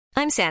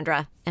I'm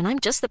Sandra, and I'm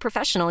just the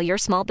professional your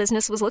small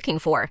business was looking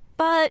for.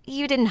 But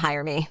you didn't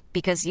hire me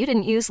because you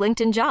didn't use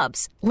LinkedIn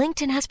Jobs.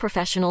 LinkedIn has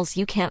professionals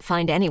you can't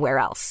find anywhere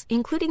else,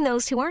 including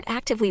those who aren't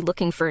actively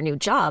looking for a new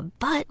job,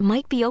 but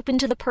might be open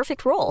to the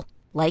perfect role,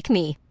 like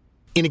me.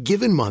 In a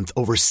given month,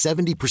 over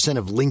 70%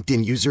 of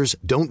LinkedIn users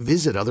don't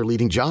visit other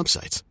leading job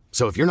sites.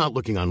 So if you're not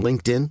looking on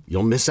LinkedIn,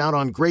 you'll miss out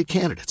on great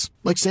candidates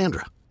like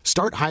Sandra.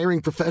 Start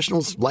hiring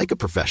professionals like a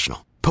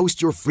professional.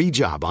 Post your free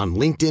job on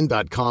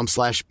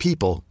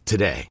linkedin.com/people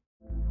today.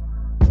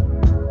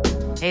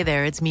 Hey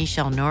there, it's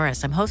Michelle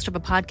Norris. I'm host of a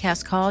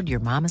podcast called Your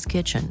Mama's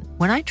Kitchen.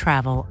 When I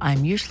travel,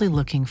 I'm usually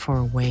looking for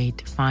a way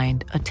to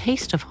find a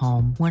taste of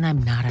home when I'm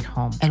not at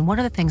home. And one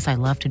of the things I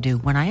love to do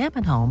when I am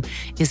at home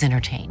is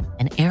entertain.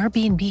 And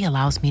Airbnb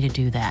allows me to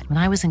do that. When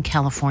I was in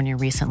California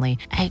recently,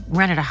 I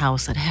rented a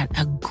house that had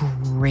a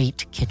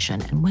great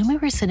kitchen. And when we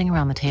were sitting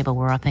around the table,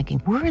 we're all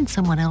thinking, we're in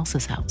someone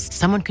else's house.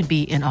 Someone could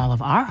be in all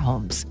of our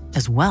homes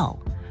as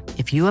well.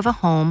 If you have a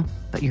home,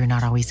 but you're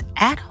not always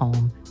at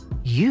home,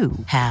 you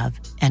have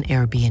an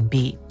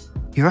Airbnb.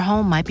 Your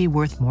home might be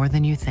worth more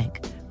than you think.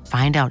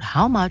 Find out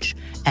how much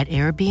at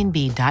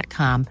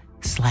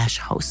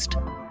airbnb.com/host.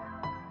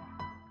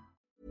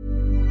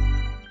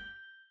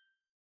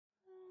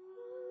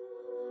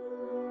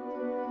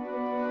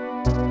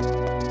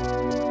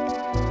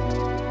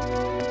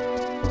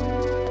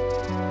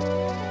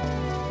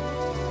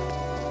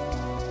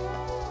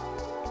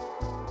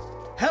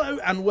 Hello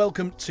and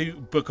welcome to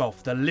Book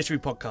Off, the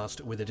literary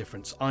podcast with a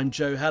difference. I'm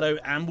Joe Haddo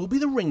and will be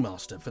the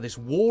ringmaster for this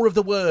war of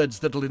the words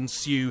that'll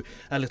ensue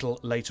a little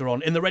later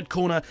on. In the red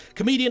corner,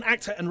 comedian,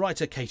 actor and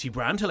writer Katie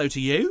Brand. Hello to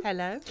you.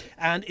 Hello.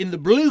 And in the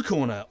blue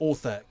corner,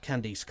 author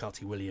Candice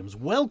Carty-Williams.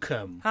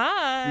 Welcome.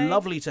 Hi.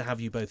 Lovely to have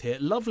you both here.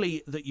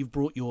 Lovely that you've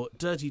brought your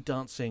Dirty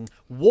Dancing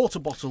water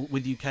bottle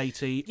with you,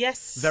 Katie.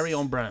 Yes. Very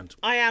on brand.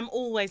 I am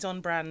always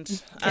on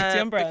brand. Katie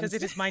on brand. Because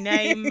it is my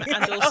name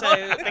and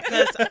also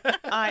because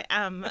I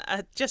am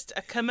just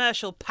a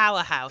commercial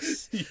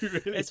powerhouse. You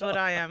really is what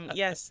I am.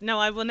 Yes. No,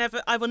 I will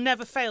never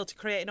fail to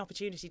create an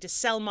opportunity to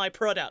sell my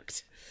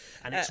product.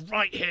 And it's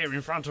right here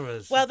in front of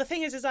us. Well, the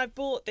thing is I've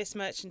bought this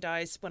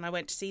merchandise when I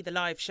went to see the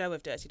live show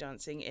of Dirty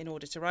Dancing in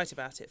order to write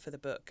about it for the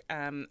book.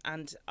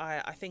 And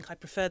I think I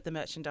preferred the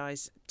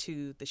merchandise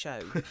to the show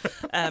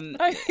in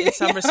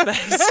some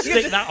respects.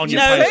 Stick that on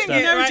your poster.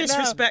 No Right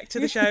disrespect to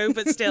the show,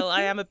 but still,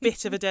 I am a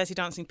bit of a Dirty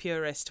Dancing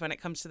purist when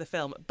it comes to the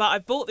film. But I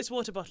bought this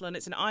water bottle and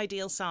it's an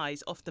ideal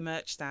size off the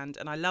merch stand,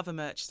 and I love a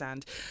merch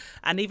stand.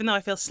 And even though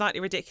I feel slightly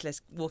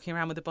ridiculous walking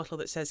around with a bottle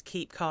that says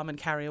 "Keep calm and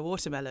carry a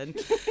watermelon,"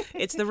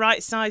 it's the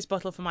right size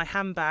bottle for my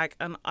handbag,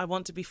 and I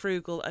want to be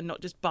frugal and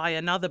not just buy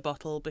another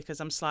bottle because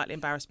I'm slightly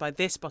embarrassed by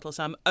this bottle.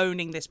 So I'm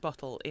owning this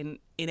bottle in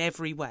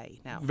every way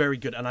now. Very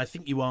good, and I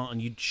think you are,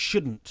 and you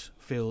shouldn't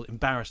feel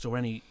embarrassed or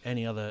any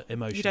other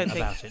emotion You don't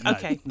about think? it. No,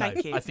 Okay, no.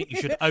 thank you. I think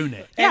you should own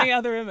it. Yeah. Any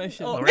other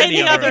emotion? Or Or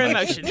any other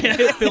emotion.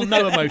 Feel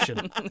no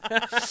emotion.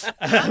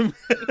 And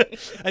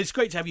it's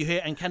great to have you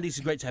here, and Candice, it's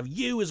great to have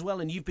you as well.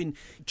 And you've been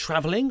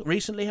travelling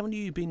recently, haven't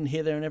you? You've been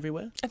here, there, and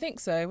everywhere. I think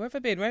so. Where have I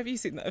been? Where have you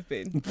seen that I've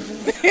been?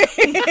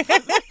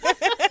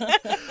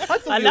 I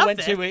thought I you love went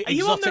it. to Are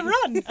you on the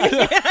run?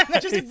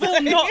 Just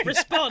will not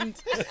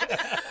respond.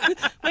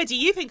 Where do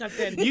you think I've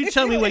been? You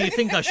tell me where you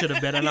think I should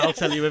have been, and I'll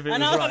tell you if it was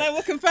And right. I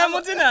will confirm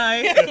or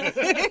deny.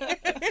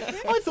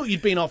 I thought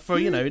you'd been off for,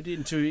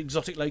 into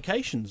exotic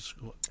locations.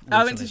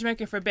 I went to recently.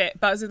 Jamaica for a bit,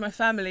 but I was with my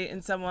family,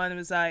 and someone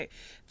was like,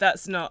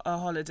 "That's not a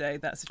holiday,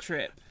 that's a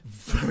trip."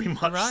 Very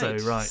much so,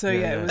 right. So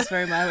yeah, it was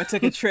very much. I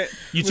took a trip.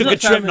 You with took my a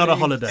trip, not a family.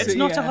 holiday. It's So,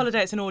 not a yeah.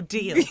 holiday, it's an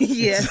ordeal.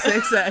 Yes,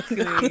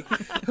 exactly.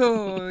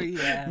 Oh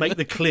yeah. Make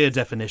the clear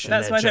definition.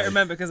 That's there, why I don't Joe.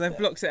 remember because I've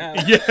blocked it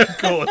out. Yeah, of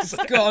course.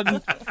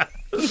 Gone.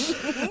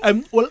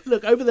 Well,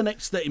 look, over the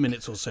next 30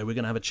 minutes or so, we're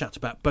going to have a chat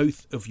about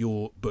both of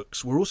your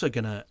books. We're also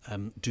going to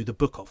do the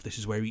book off. This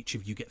is where each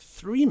of you get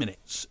 3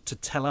 minutes to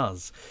tell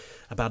us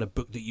about a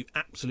book that you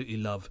absolutely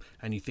love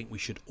and you think we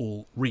should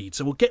all read.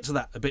 So we'll get to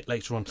that a bit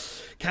later on.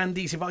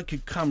 Candice, if I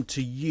could come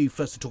to you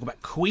first to talk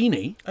about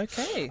Queenie.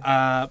 Okay.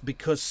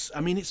 Because,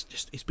 I mean,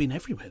 it's been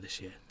everywhere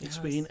this year. It's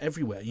been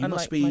everywhere. You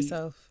must be...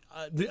 myself.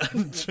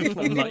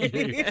 Unlike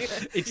you.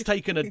 It's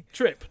taken a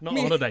trip, not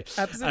a holiday.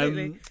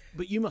 Absolutely.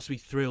 But you must be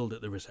thrilled at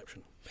the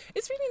reception.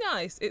 It's really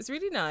nice. It's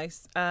really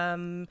nice.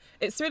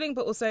 It's thrilling,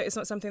 but also it's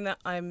not something that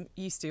I'm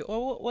used to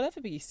or will ever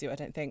be used to, I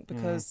don't think,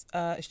 because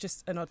it's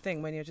just an odd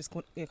thing when you're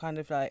kind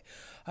of like,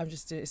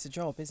 it's a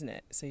job, isn't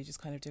it? So you just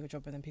kind of do a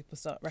job and then people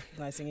start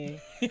recognising you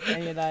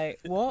and you're like,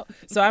 what?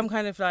 So I'm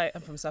kind of like,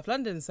 I'm from South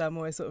London, so I'm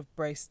always sort of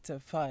braced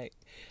to fight.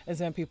 And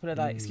so when people are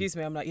like, excuse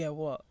me, I'm like, yeah,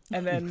 what?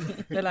 And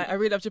then they're like, I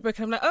really loved your book.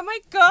 And I'm like, oh my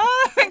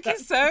God, thank you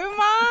so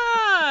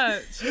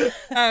much. So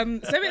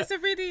it's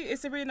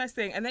a really nice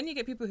thing. And then you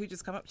get people who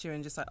just come up to you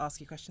and just like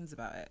ask you questions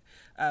about it,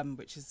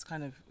 which is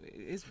kind of, it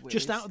is weird.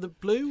 Just out of the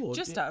blue? Or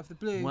Just out of the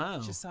blue. Wow.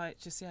 Just like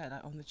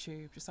on the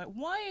tube. Just like,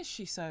 why is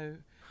she so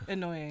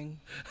annoying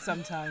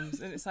sometimes?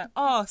 And it's like,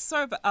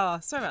 sorry about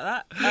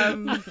that.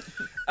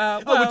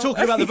 we're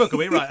talking about the book, are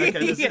we? Right, okay.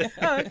 Let's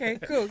Yeah. Okay,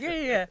 cool.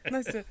 Yeah.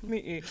 Nice to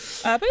meet you.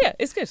 But yeah,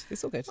 it's good.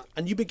 It's all good.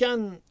 And you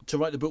began to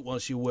write the book book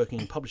whilst you were working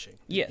in publishing?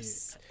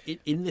 Yes.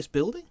 In this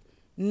building?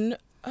 No.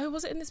 Oh,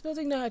 was it in this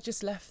building? No, I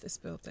just left this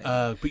building.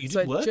 But you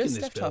did work in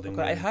this building.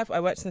 I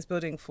worked in this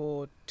building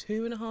for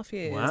 2.5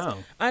 years. Wow.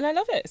 And I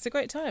love it. It's a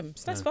great time.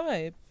 It's a nice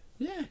vibe.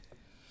 Yeah.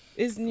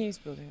 It's a news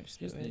building, which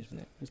is a bit weird, isn't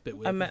it? It's a bit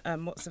weird. I met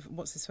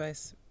what's his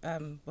face?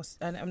 And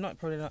I'm not.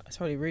 It's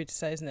probably rude to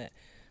say, isn't it?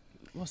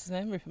 What's his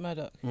name? Rupert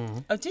Murdoch. Mm-hmm.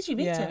 Oh, did you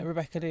meet him?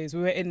 Rebecca Lewis.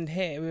 We were in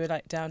here. We were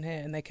like down here,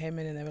 and they came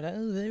in and they were like,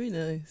 "Oh, very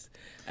nice,"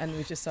 and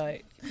we just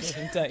like gave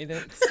them dirty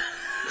looks.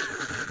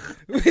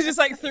 We were just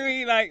like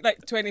three like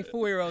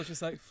 24-year-olds,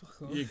 just like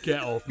fuck off. You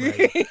get off,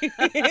 mate.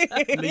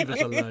 Leave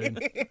us alone.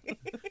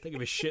 Don't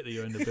give a shit that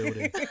you're in the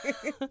building.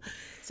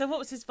 So what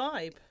was his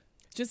vibe?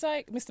 Just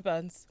like Mr.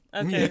 Burns.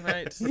 Okay,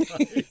 right.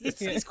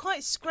 He's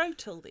quite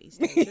scrotal these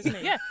days, isn't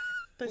he? Yeah.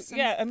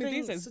 Yeah, I mean,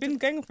 it's been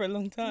going on for a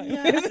long time.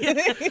 Yeah.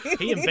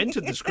 He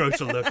invented the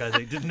scrotal look, I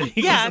think, didn't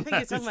he? Yeah, I think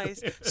it's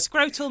always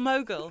scrotal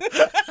mogul.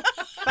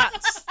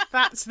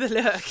 That's the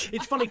look.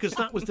 It's funny because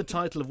that was the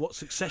title of what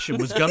Succession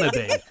was gonna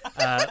be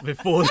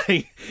before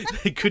they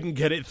couldn't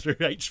get it through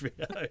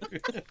HBO.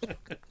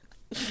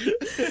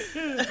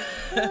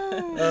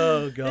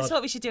 Oh God! That's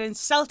what we should do.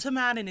 Insult a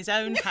man in his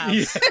own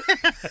house.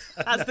 Yeah.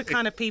 That's the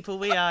kind of people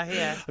we are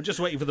here. I'm just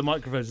waiting for the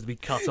microphones to be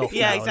cut off.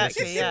 Yeah, now,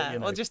 exactly. Yeah,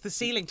 or just the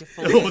ceiling to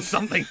fall. Or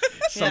something.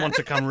 Someone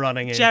to come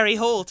running in. Jerry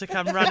Hall to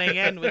come running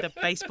in with a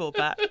baseball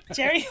bat.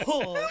 Jerry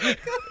Hall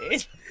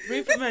is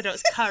Rupert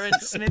Murdoch's current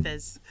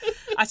Smithers.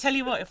 I tell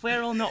you what, if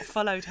we're all not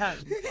followed home,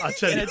 I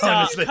tell you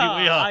honestly,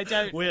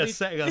 we are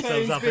setting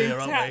ourselves up here,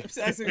 aren't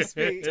we? As we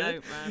speak.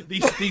 Don't, man.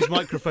 These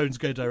microphones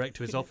go direct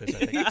to his office,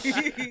 I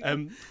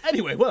think.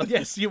 Anyway, well,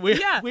 yes,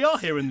 we are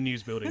here in the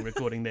news building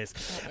recording this.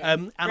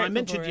 And I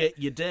mentioned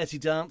your Dirty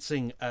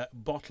Dancing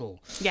bottle,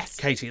 yes,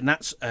 Katie, and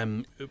that's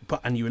and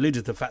you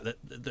alluded to the fact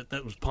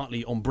that was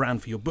partly on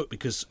brand for your book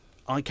because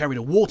I carried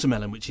a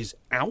watermelon, which is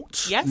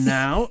out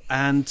now,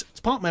 and it's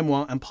part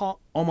memoir and part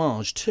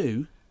homage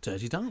to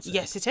Dirty Dancing.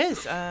 Yes, it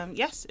is.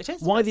 Yes, it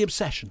is. Why the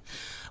obsession?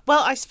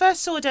 Well, I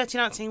first saw Dirty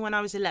Dancing when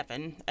I was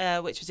 11,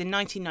 which was in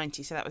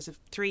 1990, so that was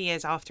 3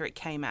 years after it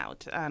came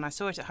out, and I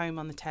saw it at home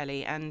on the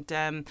telly, and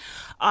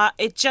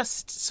it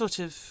just sort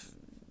of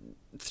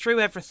threw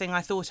everything I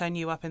thought I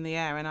knew up in the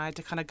air, and I had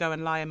to kind of go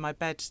and lie in my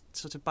bed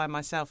sort of by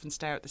myself and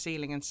stare at the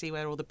ceiling and see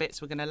where all the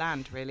bits were going to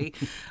land, really.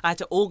 I had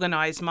to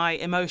organise my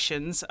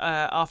emotions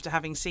after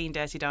having seen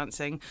Dirty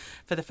Dancing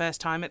for the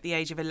first time at the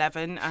age of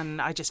 11,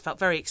 and I just felt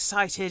very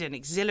excited and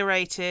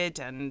exhilarated,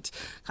 and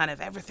kind of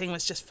everything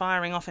was just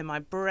firing off in my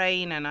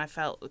brain, and I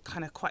felt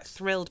kind of quite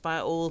thrilled by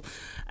it all.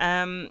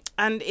 And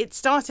it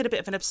started a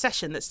bit of an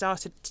obsession that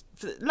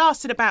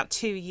lasted about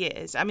 2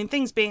 years. I mean,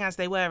 things being as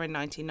they were in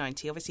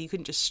 1990, obviously you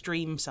couldn't just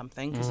stream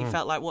something because you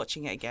felt like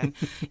watching it again.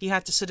 You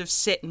had to sort of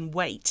sit and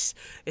wait,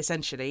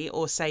 essentially,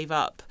 or save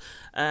up,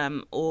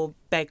 or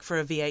beg for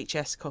a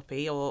VHS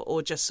copy,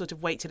 or just sort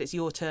of wait till it's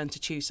your turn to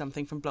choose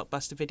something from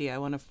Blockbuster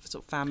Video on a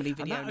sort of family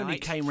video and that night. only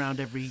came round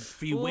every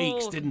few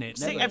weeks, didn't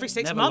it? Every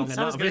 6 months,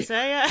 I was going to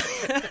say,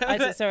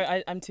 yeah.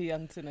 Sorry, I'm too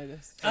young to know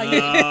this.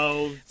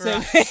 Oh,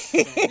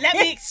 Let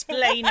me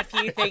explain a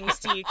few things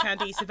to you,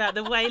 Candice, about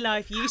the way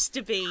life used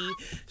to be.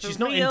 She's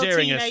not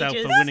endearing herself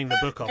for winning the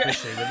book off, is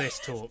she, with this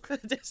talk?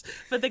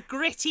 For the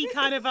gritty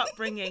kind of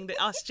upbringing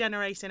that us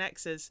Generation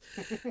Xers,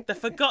 the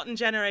forgotten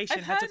generation,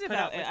 I've had heard to put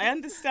about up it. with. I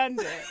understand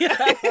it.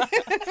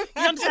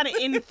 You understand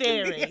it in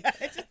theory.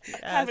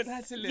 Haven't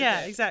had to live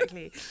Yeah, it.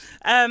 exactly.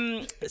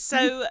 I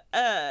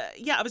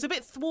was a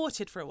bit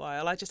thwarted for a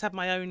while. I just had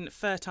my own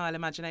fertile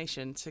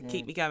imagination to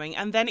keep me going,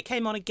 and then it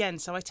came on again,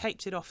 so I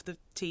taped it off the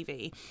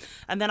TV,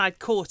 and then I'd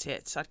caught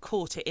it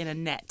in a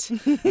net,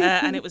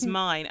 and it was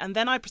mine, and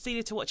then I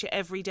proceeded to watch it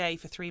every day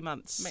for 3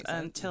 months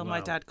until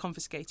my dad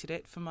confiscated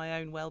it for my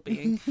own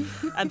well-being.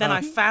 And then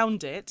I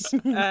found it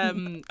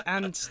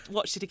and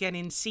watched it again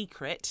in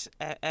secret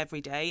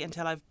every day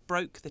until I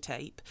broke the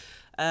tape.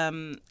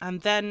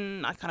 And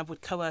then I kind of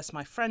would coerce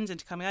my friends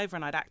into coming over,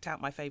 and I'd act out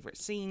my favourite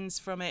scenes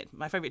from it,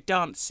 my favourite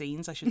dance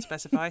scenes, I should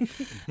specify.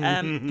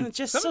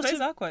 Just Some sort of those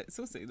of are quite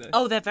saucy, though.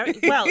 Oh, they're very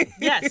well,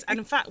 yes, and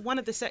in fact, one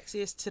of the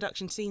sexiest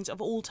seduction scenes of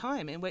all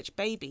time, in which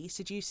Baby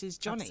seduces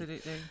Johnny,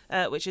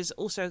 Absolutely. Which is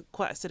also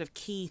quite a sort of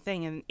key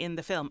thing in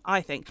the film, I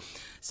think.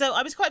 So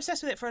I was quite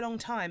obsessed with it for a long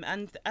time,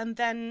 and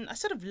then I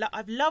sort of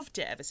I've loved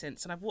it ever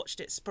since, and I've watched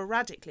it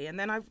sporadically, and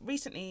then I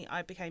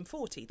became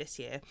 40 this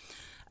year.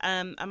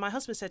 And my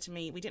husband said to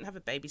me, we didn't have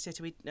a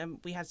babysitter.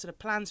 We had sort of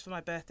plans for my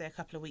birthday a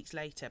couple of weeks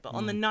later. But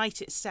on the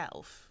night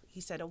itself,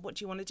 he said, oh, what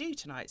do you want to do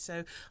tonight?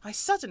 So I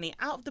suddenly,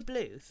 out of the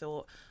blue,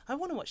 thought, I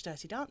want to watch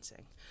Dirty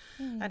Dancing.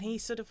 And he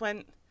sort of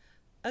went,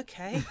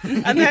 okay.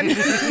 And then,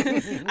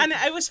 and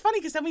it was funny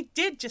because then we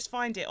did just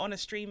find it on a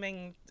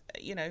streaming,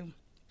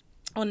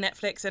 on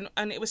Netflix,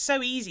 and it was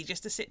so easy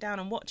just to sit down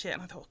and watch it,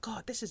 and I thought,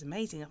 God, this is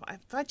amazing.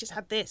 If I just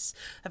had this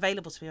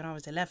available to me when I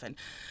was 11,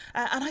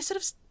 and I sort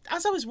of,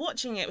 as I was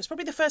watching it was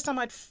probably the first time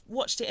I'd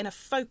watched it in a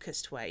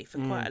focused way for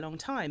quite a long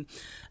time,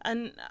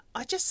 and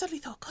I just suddenly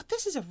thought, God,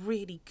 this is a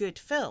really good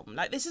film.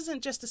 Like, this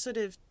isn't just a sort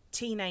of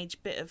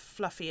teenage bit of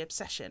fluffy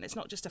obsession. It's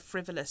not just a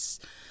frivolous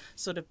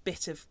sort of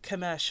bit of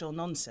commercial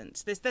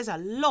nonsense. There's a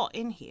lot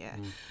in here.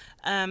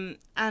 And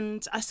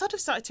I sort of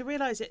started to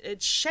realise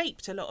it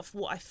shaped a lot of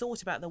what I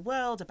thought about the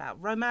world,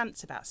 about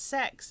romance, about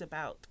sex,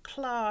 about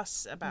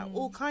class, about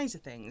all kinds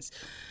of things.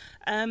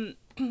 And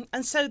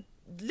so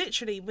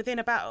literally within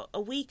about a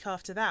week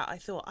after that, I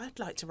thought I'd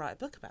like to write a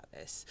book about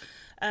this.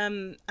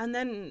 And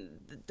then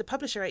the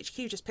publisher HQ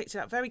just picked it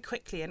up very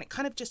quickly, and it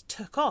kind of just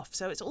took off.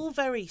 So it's all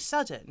very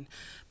sudden,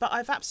 but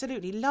I've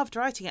absolutely loved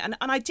writing it. And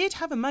I did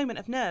have a moment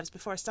of nerves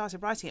before I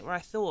started writing it where I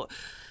thought,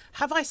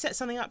 have I set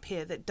something up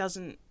here that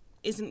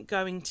isn't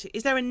going to,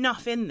 is there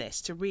enough in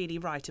this to really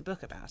write a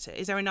book about it?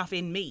 Is there enough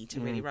in me to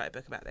really write a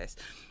book about this?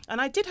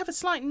 And I did have a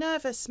slight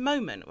nervous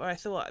moment where I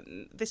thought,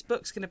 this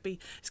book's going to be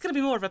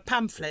more of a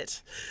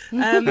pamphlet.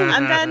 And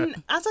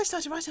then as I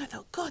started writing, I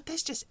thought, God,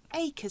 there's just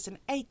acres and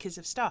acres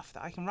of stuff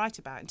that I can write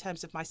about in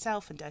terms of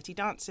myself and Dirty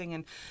Dancing,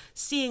 and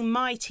seeing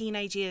my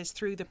teenage years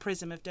through the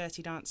prism of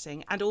Dirty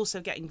Dancing, and also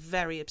getting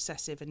very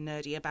obsessive and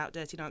nerdy about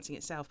Dirty Dancing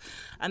itself.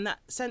 And that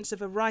sense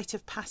of a rite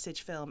of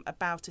passage film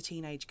about a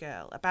teenage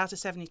girl, about a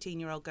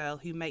 17-year-old girl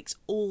who makes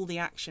all the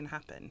action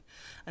happen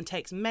and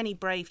takes many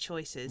brave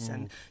choices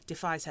and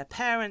defies her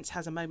parents,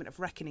 has a moment of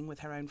reckoning with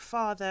her own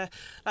father.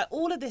 Like,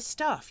 all of this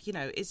stuff, you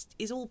know, is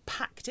all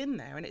packed in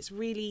there, and it's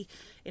really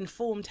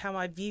informed how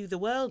I view the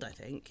world, I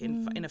think,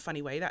 in a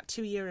funny way. That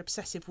 2-year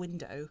obsessive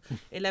window,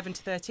 11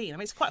 to 13. I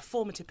mean, it's quite a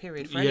formative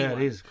period for anyone. Yeah,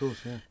 it is, of course,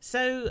 yeah.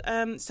 So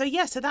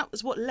that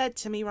was what led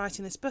to me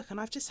writing this book, and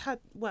I've just had,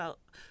 well,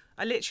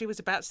 I literally was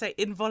about to say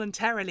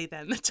involuntarily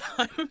then, the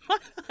time of my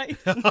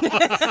life.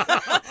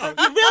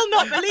 You will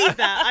not believe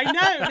that. I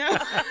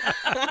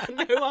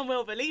know. No one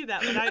will believe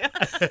that.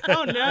 But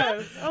oh no,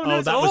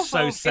 it's that awful. was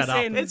so set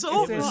up. It's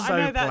awful. It was so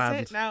I know planned.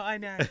 that's it now. I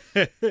know.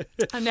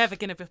 I'm never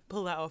going to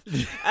pull that off.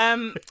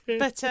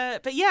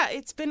 But yeah,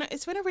 it's been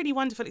a really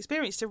wonderful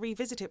experience to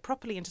revisit it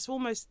properly and to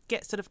almost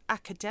get sort of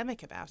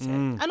academic about it,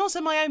 and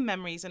also my own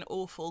memories and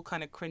awful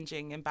kind of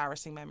cringing,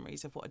 embarrassing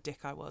memories of what a dick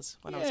I was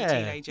when I was a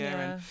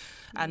teenager,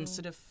 and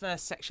sort of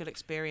first sexual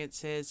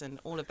experiences and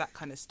all of that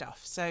kind of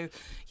stuff. So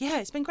yeah,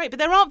 it's been great. But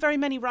there aren't very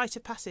many rite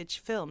of passage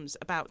films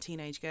about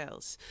teenage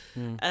girls.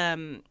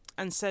 And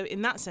so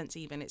in that sense,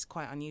 even, it's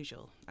quite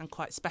unusual and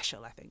quite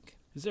special, I think.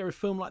 Is there a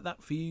film like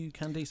that for you,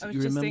 Candice, that I you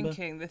was just remember?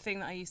 thinking, the thing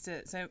that I used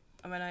to... So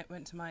when I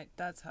went to my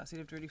dad's house, he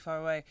lived really far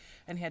away,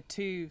 and he had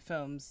 2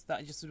 films that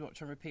I just would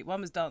watch on repeat.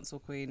 One was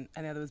Dancehall Queen,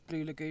 and the other was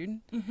Blue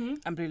Lagoon.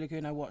 And Blue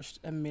Lagoon I watched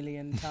a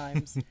million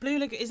times. Blue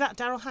Lagoon, is that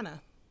Daryl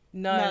Hannah?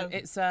 No,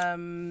 it's... Oh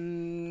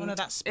no,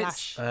 that's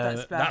Splash.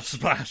 That's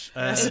Splash.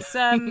 That's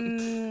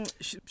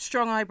It's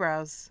Strong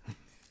Eyebrows.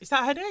 Is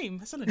that her name?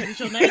 That's not an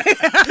unusual name.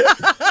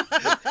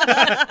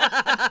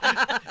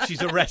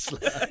 She's a wrestler.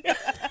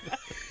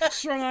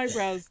 Strong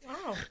Eyebrows.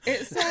 Wow.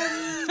 It's...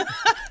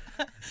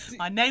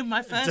 I named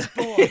my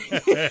firstborn.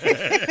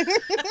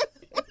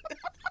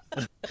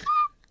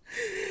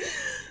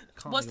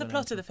 What's the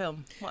plot of the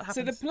film? What happens?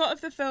 So the plot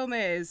of the film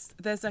is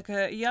there's like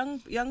a young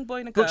boy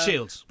and a girl. Brooke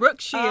Shields.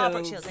 Brooke Shields.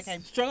 Brooke Shields, okay.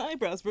 Strong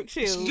Eyebrows, Brooke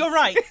Shields. You're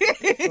right.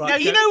 No,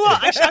 you know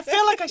what? I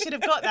feel like I should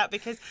have got that,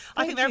 because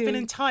I think there have been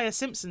entire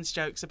Simpsons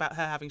jokes about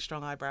her having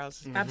strong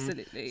eyebrows.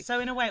 Absolutely.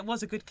 So in a way, it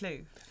was a good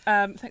clue.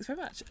 Thanks very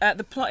much.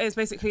 The plot is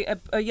basically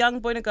a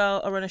young boy and a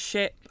girl are on a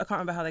ship. I can't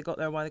remember how they got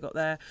there and why they got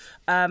there.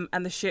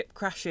 And the ship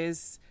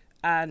crashes,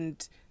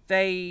 and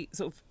they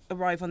sort of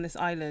arrive on this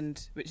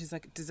island, which is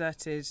like a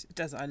deserted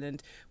desert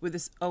island, with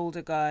this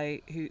older guy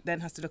who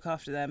then has to look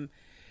after them.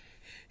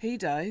 He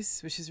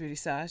dies, which is really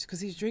sad,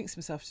 because he drinks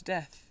himself to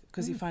death,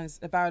 because he finds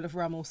a barrel of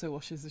rum also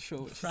washes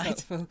ashore, which is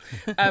helpful.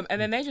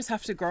 And then they just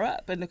have to grow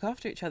up and look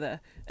after each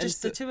other. And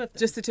Just the two of them?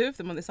 Just the two of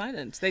them on this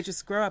island. They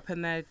just grow up,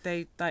 and then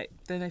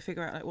they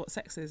figure out like what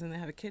sex is, and they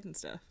have a kid and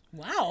stuff.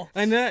 Wow.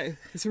 I know.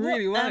 It's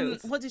really wild.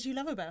 What did you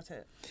love about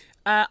it?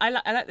 I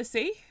like the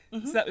sea,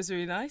 so that was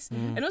really nice.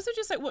 And also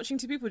just like watching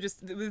 2 people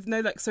just with no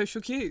like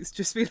social cues,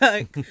 just be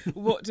like,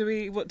 what do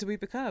we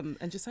become,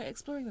 and just like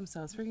exploring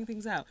themselves, figuring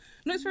things out,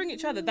 not exploring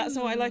each other. That's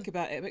not what I like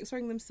about it, but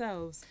exploring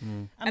themselves.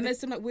 And there's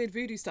some like weird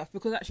voodoo stuff,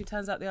 because it actually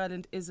turns out the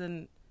island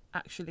isn't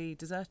actually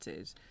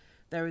deserted.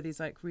 There are these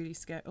like really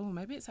scary. Oh,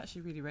 maybe it's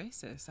actually really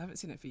racist. I haven't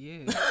seen it for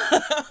years,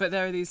 but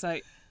there are these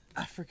like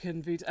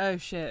African voodoo. Oh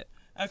shit.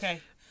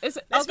 Okay.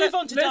 Let's move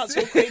on to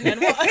Dancehall Queen then.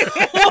 What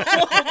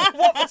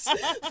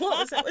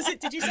was that? Was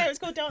it? Did you say it was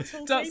called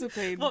Dancehall Queen? Dancehall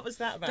Queen. What was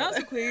that about?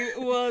 Dancehall Queen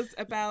was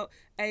about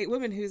a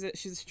woman she's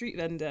a street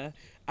vendor,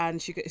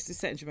 and it's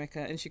set in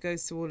Jamaica, and she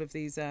goes to all of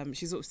these.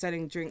 She's sort of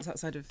selling drinks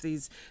outside of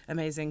these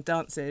amazing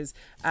dances,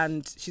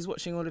 and she's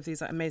watching all of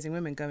these like amazing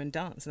women go and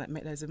dance and like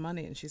make loads of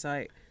money, and she's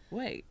like,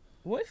 wait,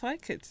 what if I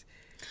could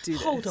do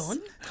this? Hold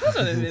on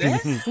a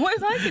minute. What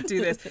if I could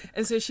do this?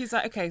 And so she's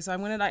like, okay, so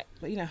I'm gonna like,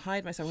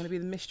 hide myself. I'm gonna be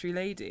the mystery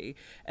lady.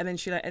 And then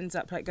she like ends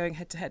up like going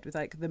head to head with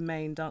like the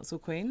main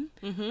dancehall queen.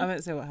 I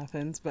won't say what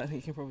happens, but I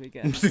think you can probably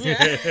guess.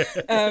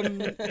 But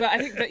I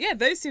think that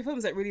those two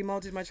films like really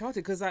molded my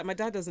childhood, because like my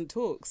dad doesn't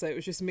talk, so it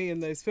was just me in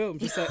those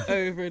films, just like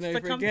over and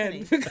over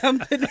again for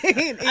company.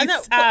 I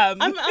know,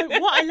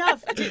 what I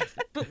love,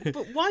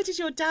 but why did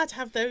your dad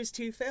have those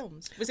two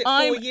films? Was it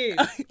for you,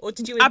 or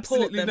did you import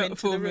absolutely them not into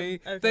for the me? room?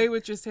 Okay. They were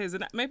just his,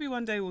 and maybe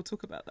one day we'll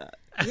talk about that.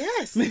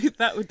 Yes, maybe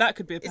that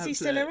could be a Is pamphlet. he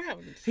still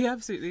around? He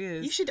absolutely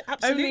is. You should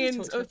absolutely only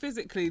talk to him.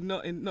 physically,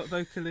 not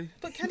vocally.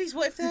 But Kelly's,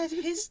 what if they're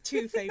his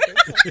two favourite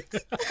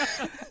films?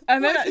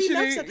 And then What if he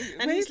actually, loves them?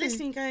 And he's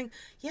listening, going,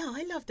 "Yeah,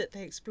 I love that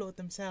they explored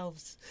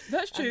themselves."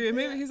 That's true. And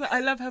maybe he's like, I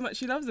love how much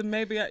he loves them.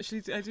 Maybe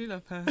actually I do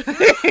love her.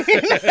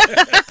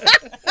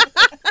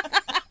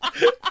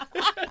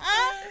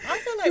 I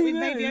feel like we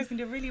maybe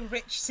opened a really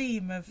rich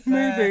seam of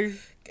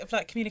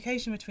like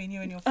communication between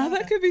you and your Oh, father.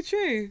 that could be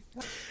true.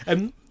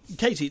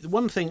 Katie, the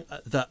one thing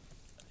that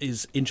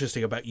is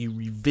interesting about you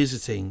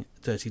revisiting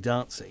Dirty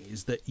Dancing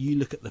is that you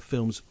look at the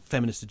film's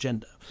feminist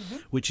agenda,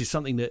 which is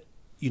something that,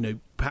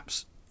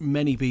 perhaps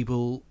many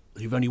people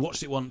who've only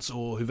watched it once,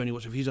 or who've only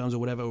watched it a few times or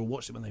whatever, or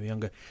watched it when they were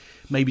younger,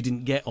 maybe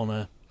didn't get on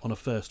a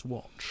first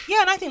watch.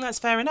 Yeah, and I think that's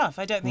fair enough.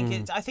 I don't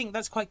think I think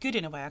that's quite good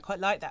in a way. I quite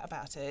like that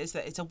about it, is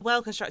that it's a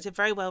well-constructed,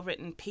 very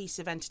well-written piece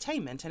of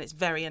entertainment, and it's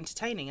very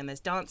entertaining, and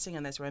there's dancing,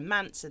 and there's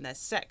romance, and there's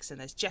sex, and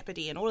there's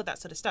jeopardy, and all of that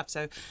sort of stuff.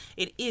 So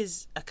it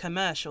is a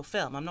commercial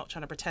film. I'm not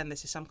trying to pretend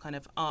this is some kind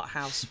of art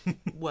house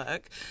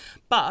work,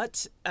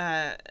 but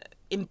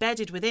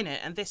embedded within it,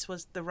 and this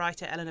was the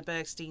writer Eleanor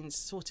Bergstein's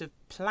sort of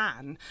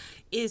plan,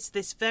 is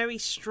this very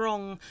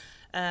strong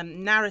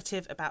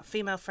narrative about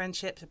female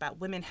friendships, about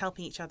women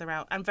helping each other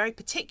out, and very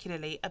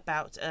particularly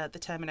about the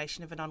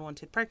termination of an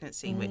unwanted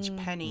pregnancy, which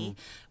Penny,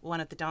 one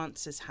of the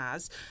dancers,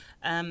 has.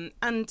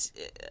 And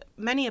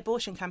many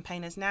abortion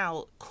campaigners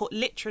now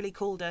literally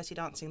call Dirty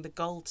Dancing the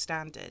gold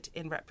standard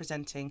in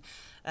representing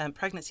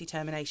pregnancy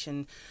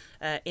termination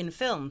in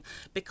film,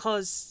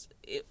 because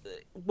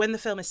when the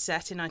film is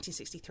set in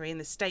 1963 in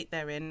the state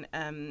they're in,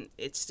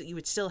 you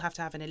would still have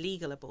to have an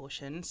illegal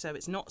abortion, so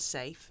it's not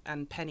safe,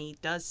 and Penny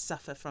does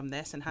suffer from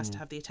this and has to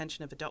have the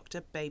attention of a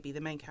doctor, Baby,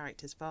 the main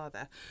character's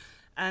father,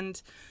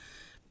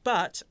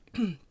 but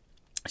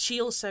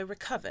she also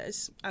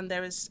recovers, and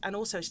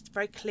also she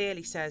very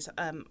clearly says,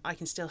 I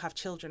can still have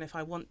children if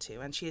I want to,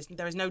 and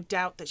there is no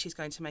doubt that she's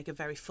going to make a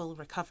very full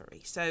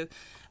recovery. So,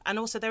 and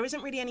also there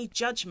isn't really any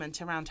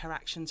judgment around her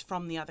actions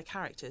from the other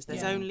characters.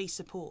 There's only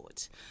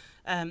support.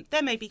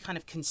 There may be kind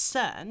of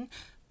concern,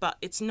 but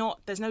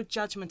there's no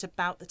judgment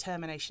about the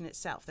termination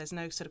itself. There's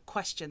no sort of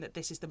question that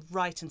this is the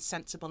right and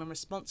sensible and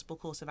responsible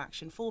course of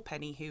action for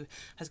Penny, who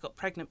has got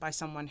pregnant by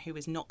someone who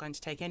is not going to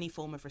take any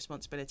form of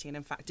responsibility and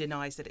in fact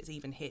denies that it's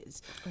even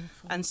his.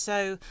 Awful.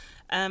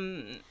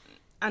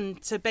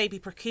 And so Baby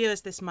procures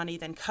this money,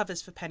 then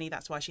covers for Penny.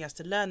 That's why she has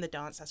to learn the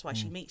dance. That's why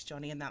she meets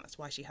Johnny, and that's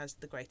why she has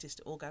the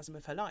greatest orgasm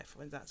of her life.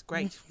 Well, that's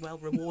great. Well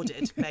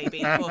rewarded, Baby,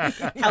 for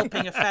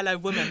helping a fellow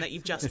woman that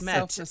you've just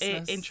met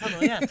in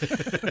trouble. Yeah.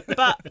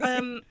 But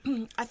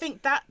I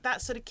think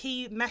that sort of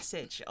key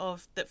message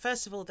of that,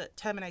 first of all, that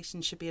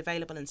termination should be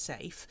available and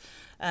safe,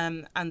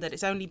 and that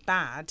it's only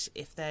bad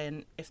if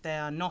they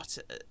are not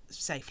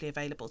safely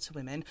available to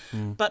women,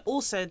 but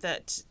also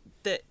that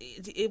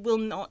it will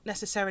not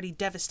necessarily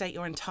devastate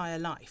your entire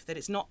life, that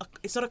it's not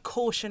a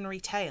cautionary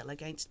tale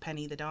against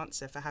Penny the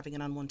dancer for having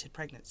an unwanted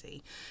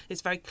pregnancy. It's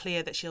very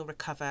clear that she'll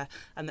recover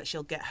and that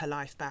she'll get her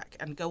life back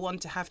and go on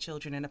to have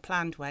children in a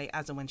planned way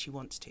as and when she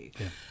wants to.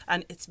 Yeah.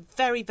 And it's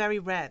very, very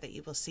rare that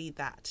you will see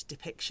that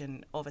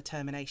depiction of a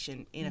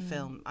termination in a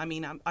film. I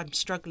mean, I'm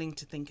struggling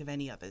to think of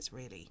any others,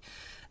 really.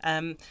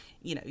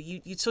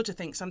 You sort of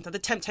think sometimes the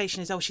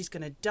temptation is, she's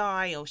going to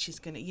die, or she's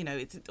going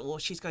to, or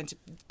she's going to,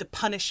 the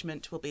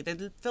punishment will be,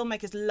 the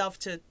filmmakers love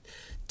to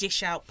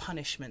dish out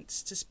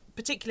punishments,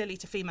 particularly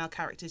to female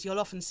characters.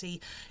 You'll often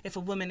see if a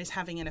woman is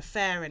having an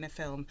affair in a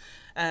film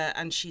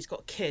and she's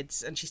got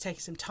kids and she's taking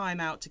some time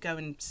out to go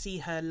and see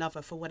her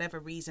lover for whatever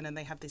reason, and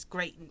they have this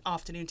great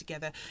afternoon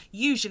together,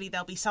 usually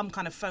there'll be some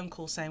kind of phone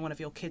call saying one of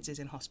your kids is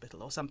in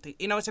hospital or something.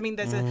 You know what I mean?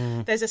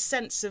 There's a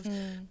sense of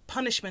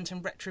punishment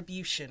and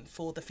retribution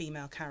for the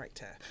female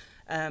character.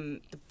 To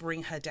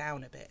bring her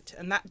down a bit,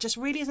 and that just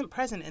really isn't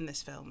present in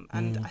this film,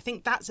 and I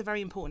think that's a very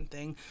important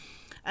thing.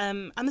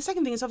 And the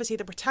second thing is, obviously,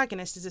 the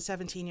protagonist is a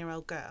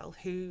 17-year-old girl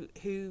who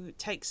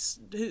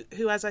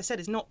as I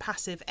said, is not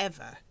passive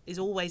ever, is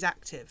always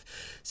active.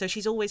 So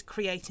she's always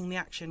creating the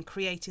action,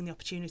 creating the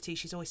opportunity.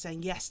 She's always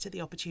saying yes to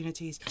the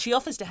opportunities. She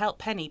offers to help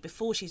Penny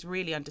before she's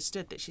really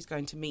understood that she's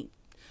going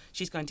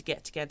to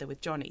get together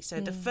with Johnny. So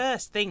the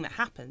first thing that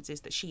happens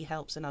is that she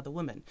helps another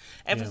woman.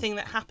 Everything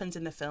that happens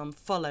in the film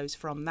follows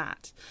from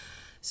that.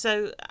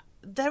 So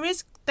there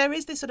is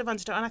this sort of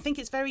undertone, and I think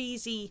it's very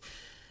easy.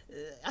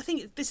 I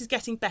think this is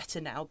getting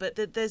better now,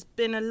 but there's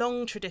been a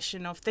long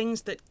tradition of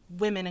things that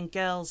women and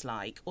girls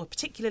like, or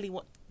particularly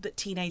what that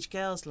teenage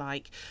girls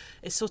like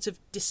is sort of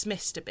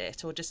dismissed a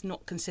bit or just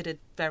not considered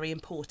very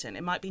important.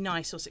 It might be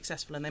nice or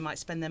successful and they might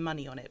spend their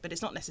money on it, but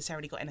it's not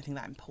necessarily got anything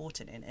that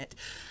important in it.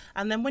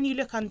 And then when you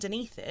look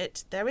underneath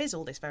it, there is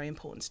all this very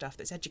important stuff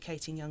that's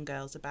educating young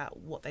girls about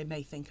what they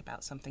may think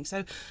about something.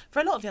 So for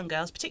a lot of young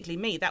girls,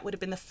 particularly me, that would have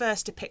been the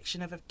first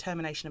depiction of a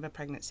termination of a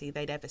pregnancy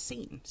they'd ever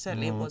seen.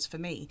 Certainly it was for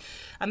me.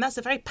 And that's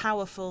a very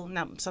powerful,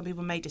 now some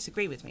people may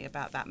disagree with me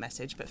about that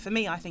message, but for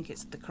me I think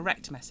it's the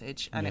correct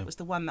message, and it was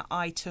the one that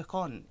I took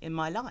on in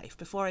my life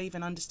before I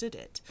even understood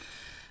it.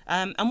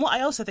 And what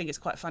I also think is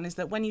quite fun is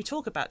that when you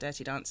talk about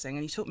Dirty Dancing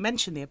and you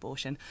mention the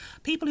abortion,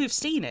 people who've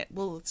seen it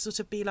will sort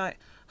of be like,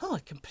 oh,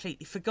 I'd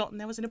completely forgotten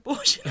there was an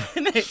abortion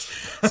in it.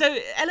 So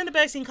Eleanor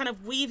Bernstein kind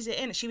of weaves it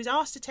in. She was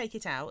asked to take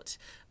it out.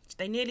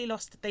 They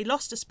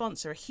lost a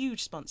sponsor, a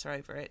huge sponsor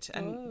over it,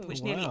 and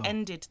which nearly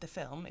ended the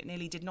film. It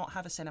nearly did not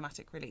have a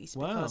cinematic release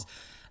because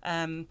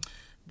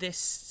this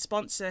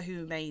sponsor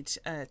who made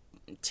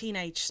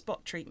teenage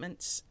spot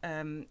treatments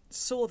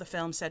saw the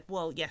film, said,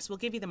 well, yes, we'll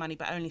give you the money,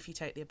 but only if you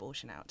take the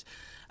abortion out.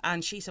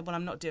 And she said, well,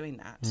 I'm not doing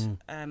that.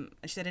 And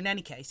she said, in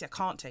any case, I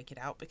can't take it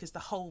out because the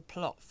whole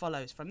plot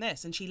follows from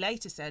this. And she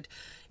later said,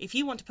 if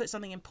you want to put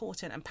something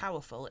important and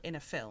powerful in a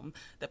film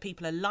that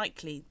people are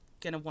likely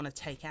going to want to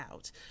take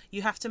out,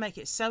 you have to make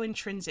it so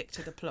intrinsic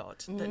to the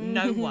plot that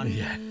no one,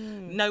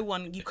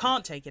 you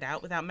can't take it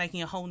out without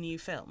making a whole new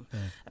film.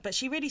 But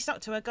she really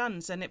stuck to her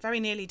guns, and it very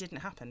nearly didn't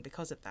happen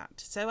because of that.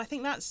 So I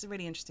think that's a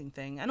really interesting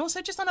thing. And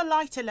also just on a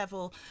lighter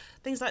level,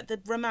 things like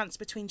the romance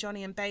between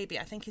Johnny and Baby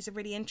I think is a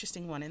really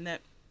interesting one, in that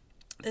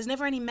there's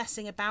never any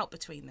messing about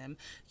between them.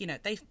 You know,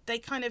 they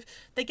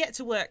get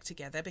to work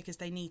together because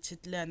they need to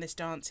learn this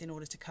dance in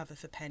order to cover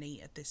for Penny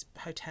at this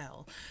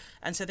hotel.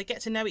 And so they get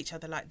to know each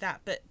other like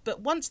that. But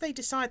once they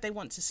decide they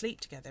want to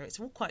sleep together, it's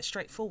all quite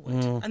straightforward.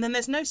 And then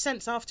there's no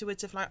sense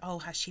afterwards of like, oh,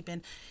 is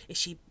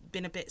she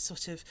been a bit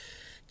sort of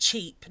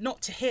cheap?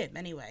 Not to him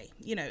anyway.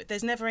 You know,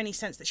 there's never any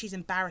sense that she's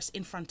embarrassed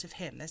in front of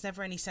him. There's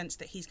never any sense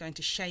that he's going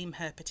to shame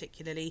her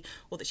particularly,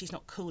 or that she's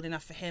not cool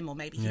enough for him, or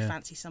maybe he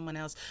fancies someone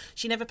else.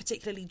 She never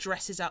particularly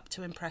dresses up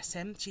to impress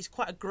him. She's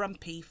quite a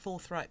grumpy,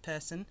 forthright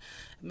person.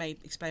 May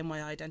explain why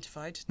I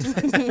identified to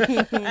some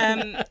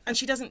extent. And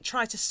she doesn't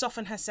try to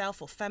soften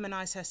herself or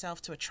feminize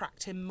herself to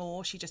attract him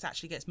more. She just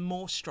actually gets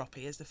more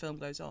stroppy as the film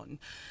goes on.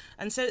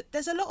 And so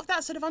there's a lot of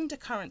that sort of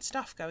undercurrent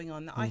stuff going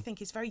on that I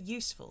think is very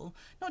useful,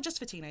 not just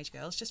for teenage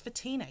girls, just for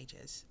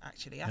teenagers,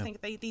 actually. I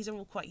think these are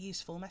all quite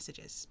useful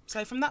messages.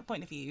 So from that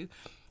point of view,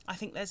 I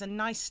think there's a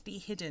nicely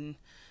hidden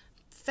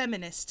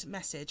feminist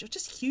message, or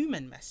just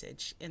human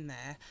message in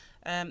there,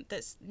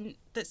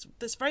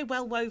 that's very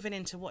well woven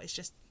into what is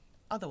just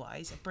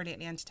otherwise a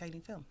brilliantly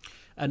entertaining film.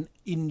 And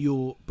in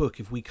your book,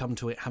 if we come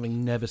to it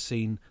having never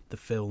seen the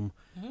film,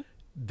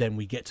 then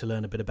we get to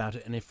learn a bit about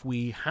it. And if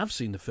we have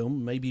seen the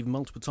film, maybe even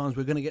multiple times,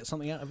 we're going to get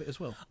something out of it as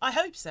well. I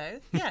hope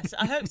so. Yes,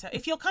 I hope so.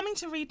 If you're coming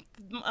to read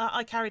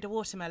I Carried a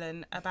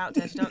Watermelon about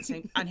Dirty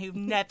Dancing and who've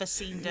never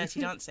seen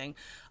Dirty Dancing,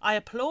 I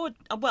applaud.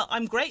 Well,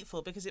 I'm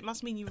grateful because it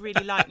must mean you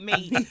really like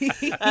me.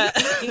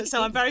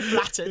 So I'm very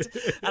flattered.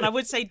 And I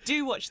would say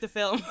do watch the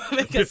film.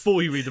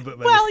 Before you read the book,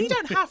 maybe. Well, you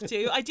don't have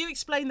to. I do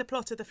explain the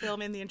plot of the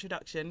film in the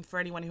introduction for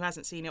anyone who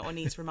hasn't seen it or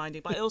needs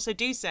reminding. But I also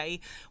do say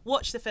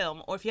watch the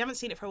film, or if you haven't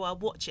seen it for a while,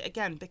 watch it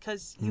again,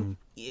 because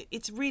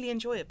it's really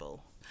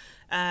enjoyable.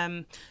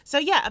 So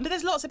yeah, but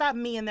there's lots about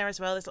me in there as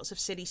well. There's lots of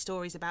silly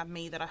stories about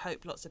me that I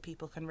hope lots of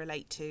people can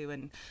relate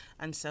to,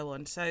 and so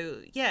on. So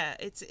yeah,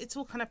 it's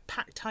all kind of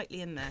packed tightly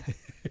in there.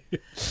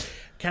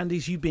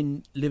 Candice, you've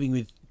been living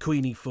with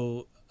Queenie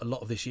for a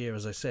lot of this year,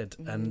 as I said,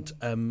 and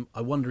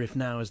I wonder if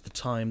now is the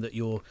time that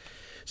you're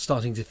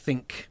starting to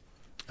think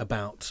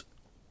about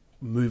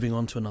moving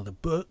on to another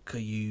book. Are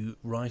you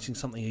writing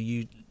something? Are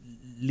you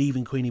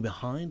leaving Queenie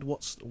behind?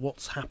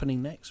 What's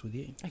happening next with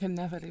you? I can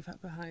never leave her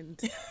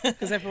behind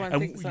because everyone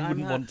thinks that you I'm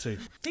wouldn't her. want to.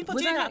 People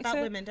do that about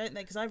women, don't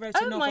they? Because I wrote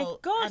a novel. Oh my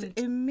God, and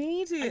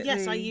immediately.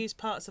 Yes, I use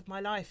parts of my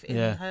life in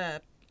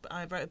her.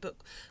 I wrote a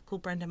book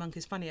called Brenda Monk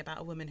is Funny about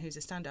a woman who's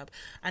a stand-up,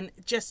 and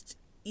just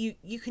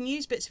you can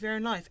use bits of your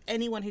own life.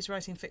 Anyone who's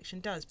writing fiction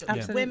does, but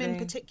with women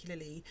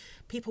particularly,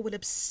 people will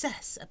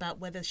obsess about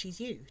whether she's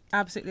you.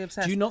 Absolutely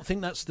obsessed. Do you not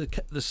think that's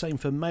the same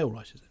for male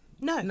writers?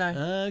 No.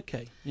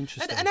 Okay,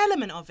 interesting. An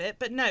element of it,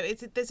 but no,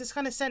 there's this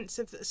kind of sense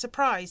of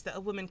surprise that a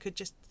woman could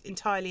just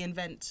entirely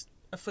invent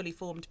a fully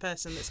formed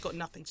person that's got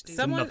nothing to do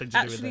Someone with it.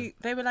 actually,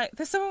 they were like,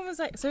 someone was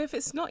like, so if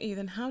it's not you,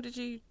 then how did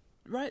you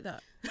write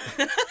that?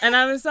 And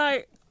I was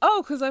like,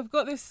 oh, because I've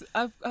got this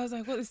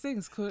thing,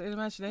 it's called an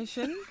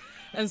imagination.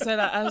 And so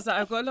like, I was like,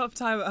 I've got a lot of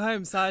time at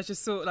home, so I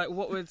just thought like,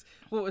 what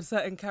would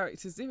certain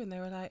characters do? And they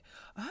were like,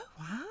 oh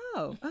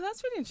wow, oh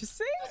that's really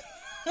interesting.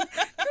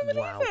 Can't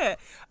believe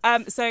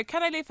it. So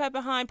can I leave her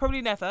behind?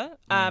 Probably never,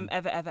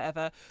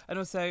 ever. And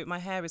also my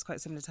hair is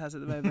quite similar to hers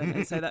at the moment,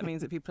 and so that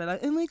means that people are like,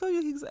 oh my God,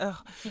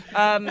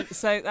 you're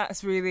so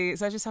that's really.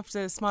 So I just have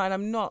to smile.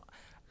 I'm not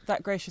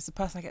that gracious a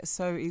person. I get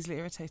so easily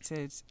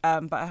irritated,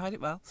 but I hide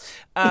it well.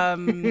 So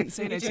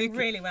You're doing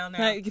really well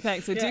now.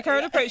 Thanks. So do carry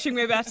on approaching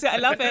me about it. I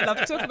love it. Love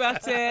to talk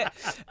about it.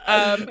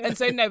 And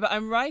so no, but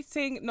I'm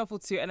writing novel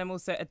 2, and I'm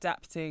also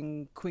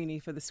adapting Queenie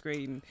for the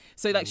screen.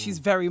 So like she's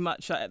very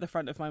much at the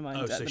front of my mind.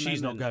 Oh, at so the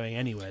she's moment. not going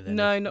anywhere then?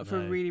 No, not for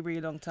a really,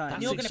 really long time.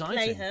 That's You're going to play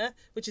exciting. her,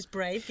 which is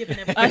brave, given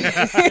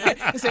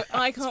everything. So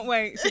I can't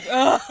wait.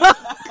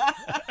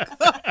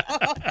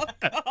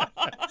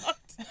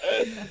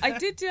 I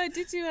did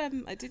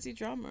do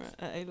drama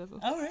at A level.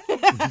 All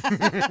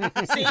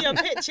right. See, you're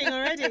pitching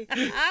already.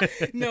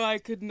 No, I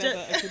could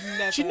never.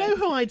 Do you know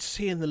who I'd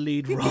see in the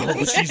lead role?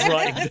 She's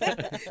writing down.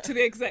 To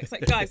the execs,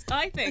 like, guys,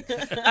 I think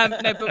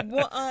no, but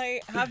what I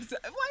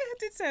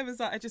did say was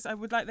that I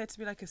would like there to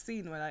be like a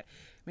scene where like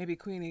maybe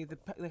Queenie, the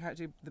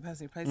character, the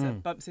person who plays her,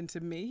 bumps into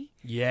me.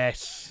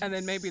 Yes. And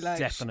then maybe like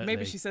definitely.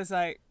 maybe she says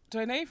like, do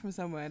I know you from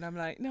somewhere? And I'm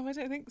like, no, I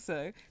don't think so.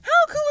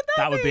 How cool would that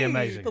be? That would be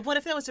amazing. But what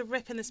if there was a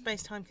rip in the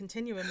space-time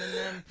continuum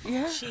and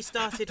Yeah. she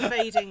started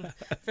fading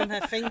from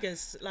her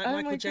fingers like Oh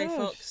Michael my J. gosh.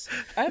 Fox?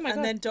 Oh my and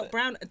God. then Doc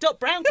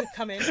Brown could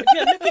come in if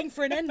you're looking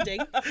for an ending.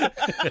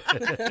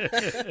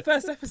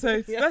 First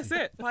episode. That's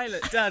it.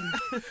 Pilot done.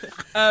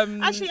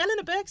 Actually,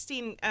 Eleanor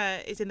Bergstein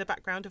is in the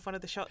background of one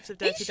of the shots of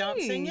Dirty Is she?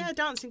 Dancing. Yeah,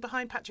 dancing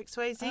behind Patrick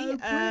Swayze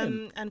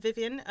brilliant. and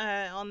Vivian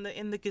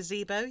in the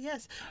gazebo.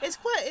 Yes,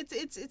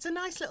 it's a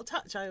nice little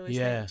touch. I always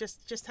Yeah. think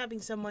just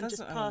having someone That's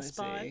just what I wanna pass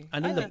by. see.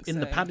 And I in the think in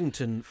the so.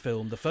 Paddington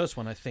film, the first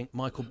one, I think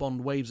Michael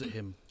Bond waves at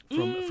him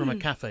from a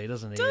cafe,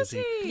 doesn't he? Does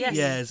he? Yes.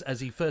 Yeah,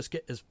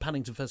 as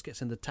Paddington first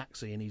gets in the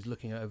taxi and he's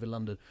looking over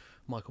London,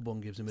 Michael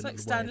Bond gives him It's a like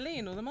little Stan wave. Lee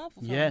in all the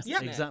Marvel films. Yes,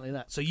 isn't it? exactly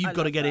that. So I you've got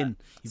to love get that. in.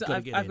 You've So got to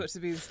I've get got in. to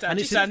be the And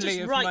it's Stan just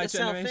Lee of write my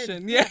yourself in.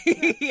 generation. Yeah,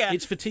 yeah.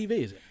 It's for TV,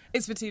 is it?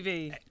 It's for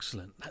TV.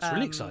 Excellent. That's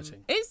really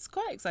exciting. It's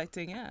quite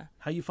exciting, yeah.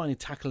 How are you finding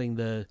tackling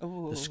the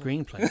Ooh.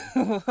 screenplay?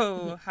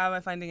 Oh, how am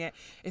I finding it?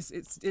 It's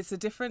a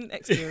different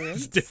experience.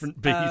 It's a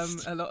different beast.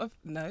 It's a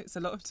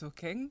lot of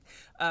talking,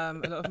 a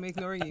lot of me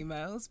ignoring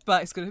emails,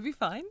 but it's going to be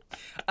fine.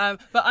 But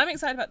I'm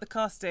excited about the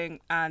casting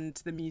and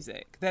the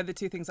music. They're the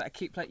two things that I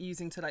keep like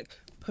using to like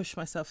push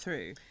myself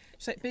through.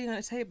 Just like being on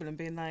a table and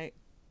being like,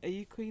 "Are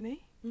you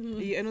Queenie?"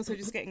 And also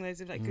just getting loads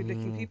of like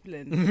good-looking people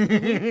in,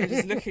 and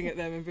just looking at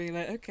them and being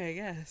like, "Okay,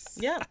 yes,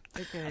 Yeah,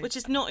 okay." which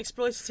is not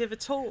exploitative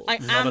at all. I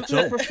Not am at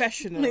all. a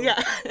professional.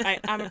 Yeah. I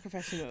am a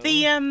professional.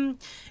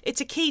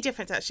 It's a key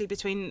difference actually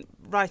between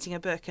writing a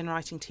book and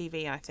writing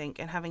TV, I think,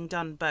 and having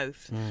done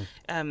both.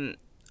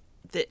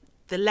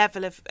 The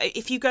level of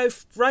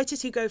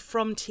writers who go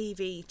from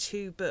TV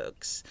to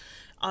books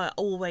are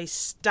always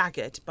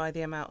staggered by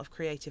the amount of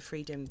creative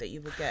freedom that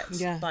you will get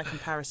Yeah. by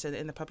comparison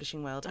in the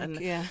publishing world, and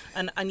yeah.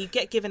 and you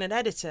get given an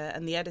editor,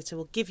 and the editor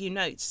will give you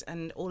notes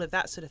and all of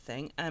that sort of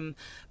thing.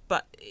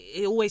 But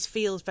it always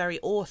feels very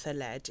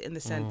author-led in the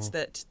sense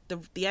that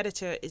the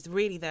editor is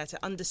really there to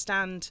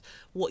understand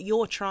what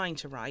you're trying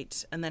to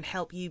write and then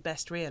help you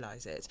best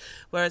realise it.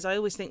 Whereas I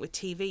always think with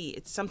TV,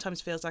 it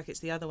sometimes feels like it's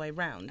the other way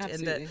round, in that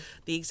Absolutely.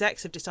 the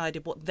execs have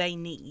decided what they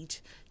need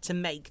to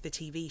make the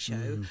TV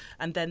show,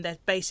 and then they're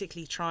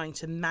basically trying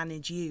to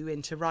manage you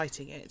into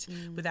writing it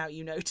without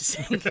you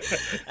noticing.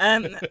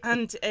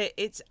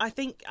 I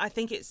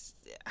think it's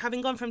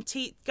having gone from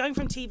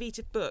TV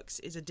to books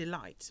is a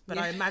delight, but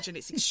I imagine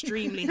it's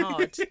extremely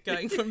hard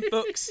going from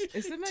books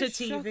It's the most to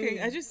TV. shocking.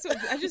 I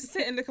just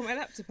sit and look at my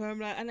laptop and I'm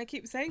like, and I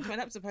keep saying to my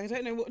laptop, I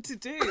don't know what to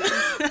do.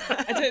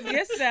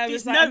 Yesterday I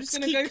was These like, I'm notes just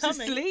going to keep go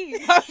coming. to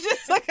sleep. I was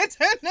just like, I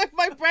don't know.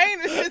 My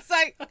brain is just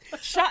like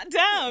shut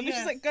down. It's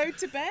just like go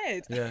to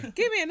bed. Yeah.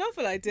 Give me a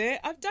novel idea.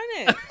 I've done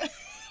it.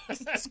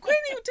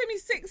 Queenie took me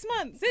 6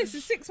 months. This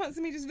is 6 months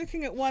of me just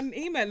looking at one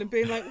email and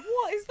being like,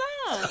 what is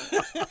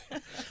that?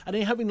 And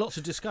you're having lots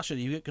of discussion.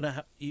 You're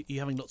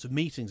having lots of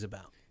meetings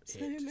about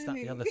it. Is that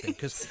many. the other thing?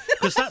 Because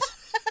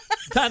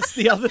that's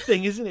the other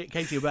thing, isn't it,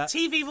 Katie? About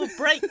TV will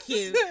break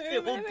you.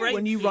 It will break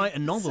when you you. write a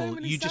novel,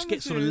 many you just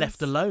get sort of sandwiches.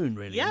 left alone,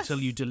 really, Yes. until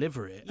you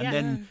deliver it, Yeah.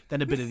 and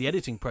then a bit of the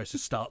editing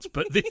process starts.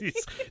 But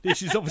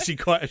this is obviously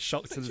quite a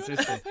shock to the Do you want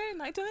to system. hop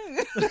in? I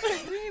don't.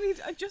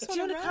 I just Do you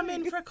want want to come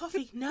in for a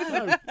coffee?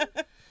 No.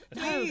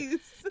 Please.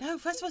 No,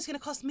 first of all, it's going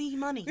to cost me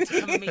money to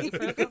come and meet you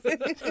for a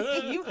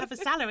coffee. You have a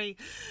salary.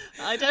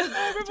 I don't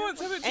I remember once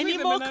I went to any meet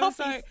them more and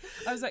coffees.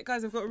 I was like,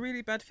 guys, I've got a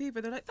really bad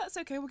fever. They're like, that's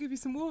okay, we'll give you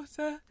some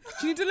water.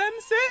 Do you need a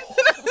Lemsip?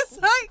 And I was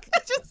like, I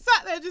just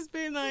sat there just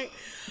being like,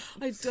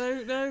 I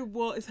don't know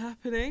what is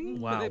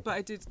happening. Wow. But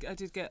I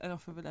did get an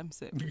offer of a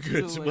Lemsip. which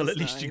Good. is Well, always at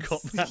least you nice.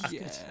 got that.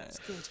 Yeah. It's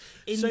good.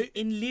 So-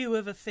 In lieu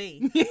of a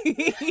fee.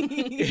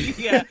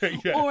 Yeah.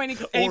 Yeah. Or any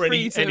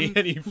freedom.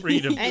 any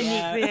freedom.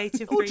 Any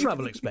creative Or freedom.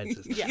 travel expenses.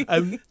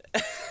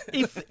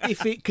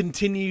 If it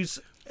continues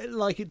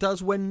like it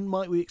does, when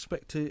might we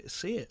expect to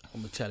see it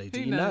on the telly? Do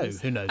Who you know?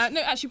 knows? Who knows? No,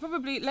 actually,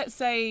 probably, let's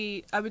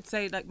say, I would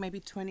say like maybe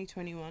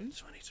 2021,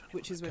 2021,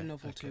 which is when okay,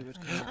 novel okay. 2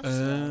 would come out.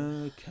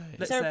 Okay. Is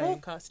Let's there a say.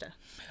 broadcaster?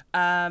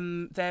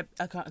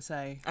 I can't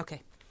say.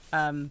 Okay.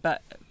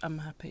 But I'm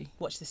happy.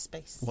 Watch this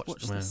space. Watch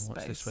this Watch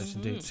this space. space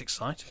indeed. It's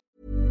exciting.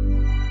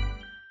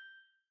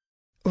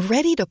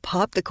 Ready to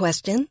pop the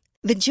question?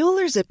 The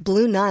jewelers at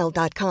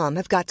BlueNile.com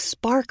have got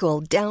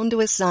sparkle down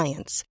to a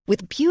science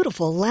with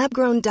beautiful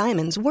lab-grown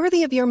diamonds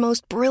worthy of your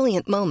most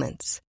brilliant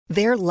moments.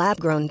 Their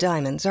lab-grown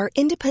diamonds are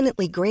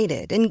independently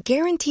graded and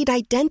guaranteed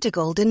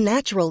identical to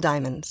natural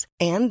diamonds,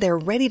 and they're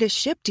ready to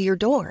ship to your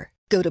door.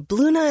 Go to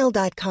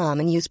BlueNile.com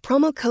and use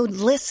promo code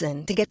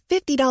LISTEN to get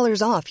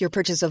 $50 off your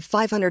purchase of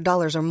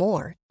 $500 or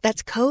more.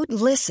 That's code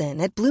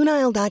LISTEN at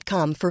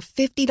BlueNile.com for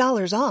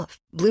 $50 off.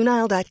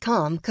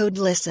 BlueNile.com, code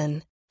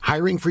LISTEN.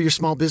 Hiring for your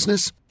small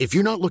business? If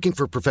you're not looking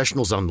for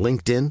professionals on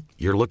LinkedIn,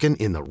 you're looking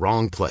in the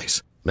wrong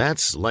place.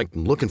 That's like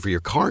looking for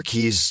your car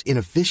keys in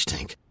a fish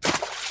tank.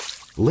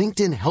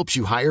 LinkedIn helps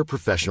you hire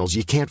professionals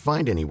you can't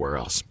find anywhere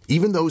else,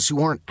 even those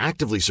who aren't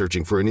actively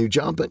searching for a new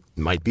job but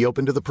might be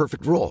open to the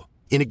perfect role.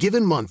 In a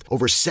given month,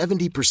 over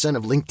 70%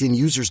 of LinkedIn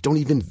users don't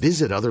even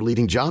visit other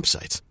leading job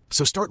sites.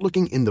 So start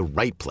looking in the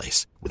right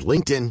place. With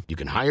LinkedIn, you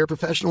can hire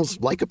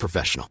professionals like a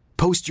professional.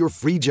 Post your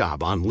free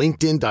job on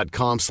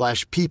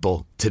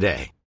linkedin.com/people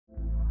today.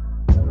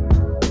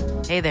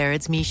 Hey there,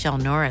 it's Michelle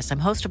Norris. I'm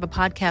host of a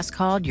podcast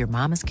called Your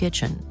Mama's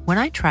Kitchen. When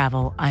I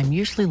travel, I'm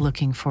usually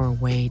looking for a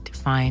way to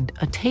find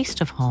a taste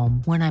of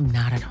home when I'm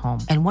not at home.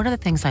 And one of the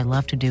things I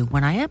love to do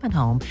when I am at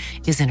home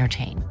is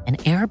entertain. And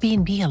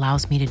Airbnb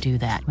allows me to do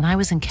that. When I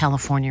was in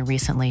California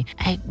recently,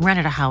 I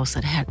rented a house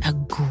that had a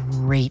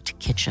great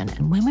kitchen.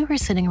 And when we were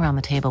sitting around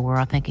the table, we're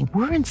all thinking,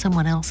 we're in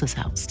someone else's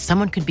house.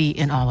 Someone could be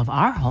in all of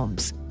our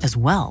homes as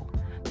well.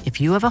 If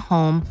you have a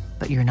home,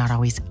 but you're not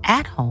always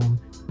at home,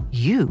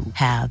 you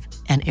have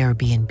an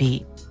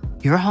Airbnb.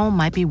 Your home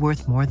might be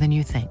worth more than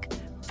you think.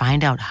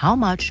 Find out how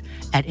much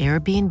at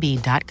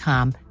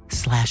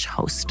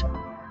airbnb.com/host.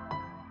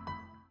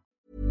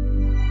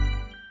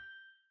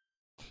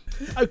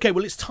 Okay,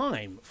 well, it's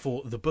time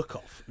for the book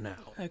off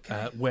now,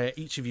 where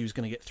each of you is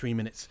going to get 3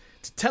 minutes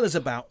to tell us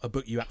about a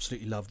book you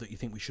absolutely love that you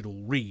think we should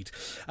all read.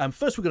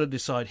 First, we're going to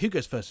decide who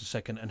goes first and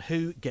second, and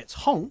who gets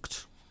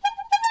honked,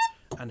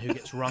 and who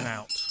gets wrung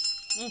out.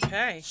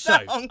 Okay. So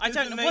I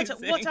don't know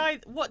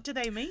what do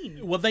they mean?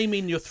 Well, they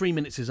mean your 3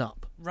 minutes is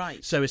up.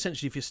 Right. So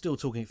essentially, if you're still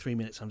talking 3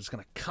 minutes, I'm just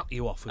going to cut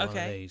you off with one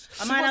of these.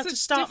 Am I allowed to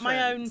start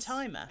my own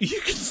timer? You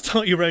can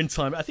start your own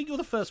timer. I think you're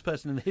the first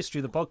person in the history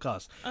of the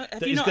podcast.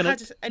 Have you not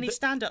had any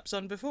stand-ups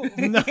on before?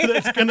 No,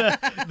 that's gonna.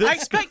 I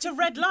expect a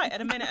red light at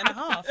a minute and a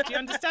half. Do you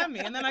understand me?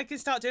 And then I can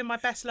start doing my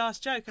best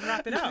last joke and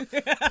wrap it up.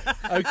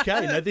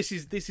 Okay. No, this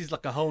is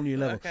like a whole new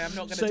level. Okay, I'm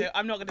not going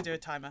to do a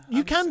timer.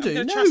 I'm going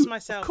to trust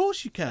myself. Of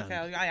course you can. Okay,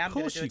 I am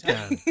going to do a timer.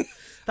 Of course you can.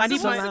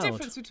 What's the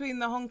difference between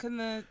the honk and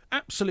the...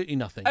 Absolutely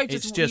nothing. Oh, you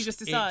just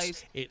decide.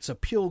 It's a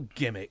pure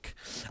gimmick.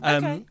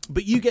 Okay.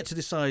 But you get to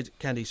decide,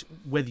 Candice,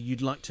 whether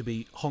you'd like to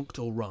be honked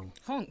or rung.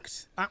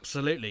 Honked.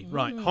 Absolutely.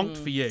 Right, honked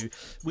for you,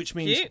 which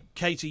means,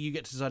 Katie, you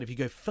get to decide if you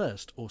go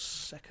first or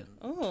second.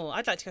 Oh,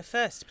 I'd like to go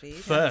first,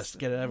 please. First,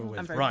 get it over with.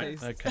 I'm very right,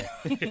 pleased. okay.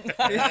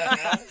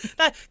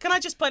 Can I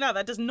just point out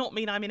that does not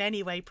mean I'm in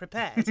any way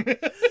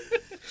prepared?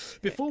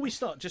 Before we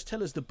start, just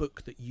tell us the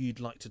book that you'd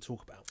like to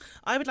talk about.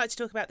 I would like to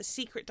talk about The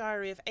Secret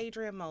Diary of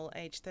Adrian Mole,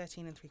 aged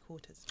 13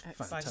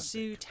 3/4, by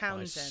Sue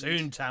Townsend. By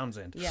Sue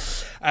Townsend. Yeah.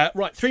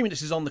 Right, 3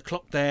 minutes is on the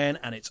clock then,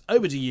 and it's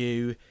over to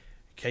you,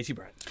 Katie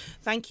Brand.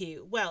 Thank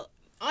you. Well,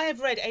 I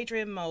have read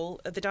Adrian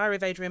Mole, The Diary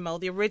of Adrian Mole,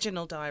 the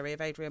original Diary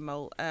of Adrian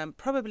Mole,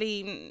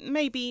 probably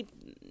maybe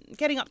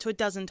getting up to a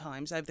dozen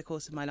times over the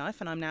course of my life,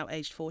 and I'm now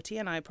aged 40,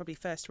 and I probably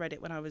first read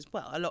it when I was,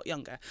 a lot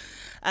younger.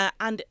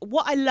 And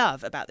what I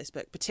love about this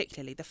book,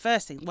 particularly, the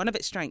first thing, one of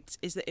its strengths,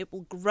 is that it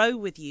will grow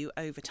with you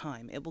over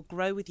time. It will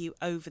grow with you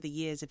over the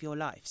years of your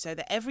life, so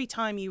that every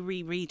time you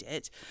reread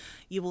it,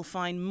 you will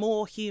find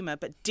more humour,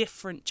 but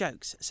different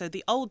jokes. So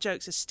the old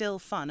jokes are still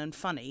fun and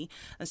funny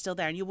and still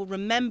there, and you will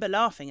remember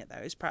laughing at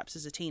those, perhaps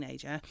as a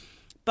teenager.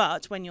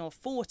 But when you're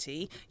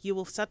 40, you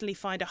will suddenly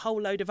find a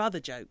whole load of other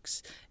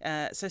jokes.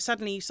 So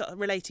suddenly you start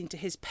relating to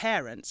his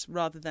parents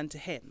rather than to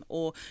him.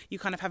 Or you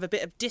kind of have a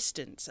bit of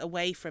distance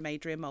away from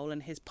Adrian Mole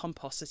and his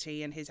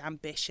pomposity and his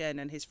ambition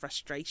and his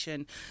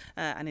frustration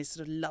and his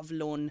sort of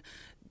lovelorn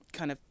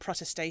kind of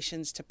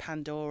protestations to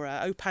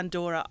Pandora. Oh,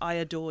 Pandora, I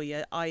adore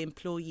you. I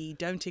implore ye,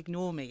 don't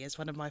ignore me, is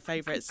one of my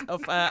favourites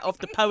of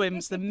the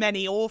poems, the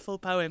many awful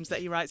poems that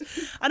he writes.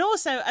 And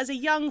also, as a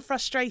young,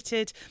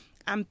 frustrated,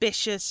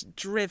 ambitious,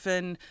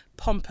 driven,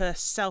 pompous,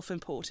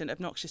 self-important,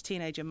 obnoxious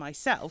teenager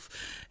myself,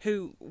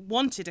 who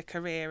wanted a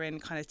career in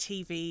kind of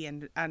TV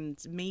and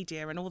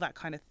media and all that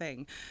kind of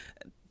thing,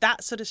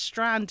 that sort of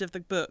strand of the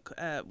book,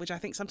 which I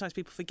think sometimes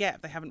people forget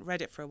if they haven't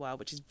read it for a while,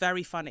 which is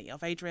very funny,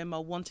 of Adrian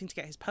Mole wanting to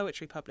get his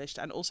poetry published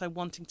and also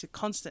wanting to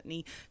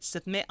constantly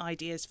submit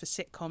ideas for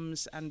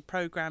sitcoms and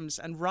programmes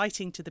and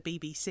writing to the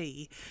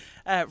BBC,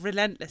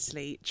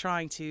 relentlessly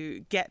trying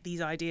to get these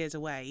ideas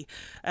away.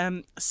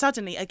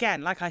 Suddenly,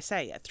 again, like I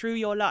say, through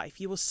your life,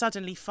 you will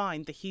suddenly find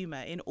the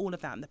humour in all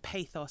of that and the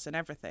pathos and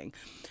everything.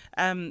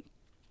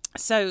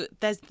 So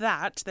there's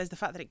that. There's the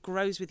fact that it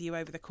grows with you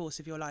over the course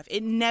of your life.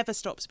 It never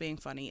stops being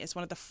funny. It's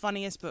one of the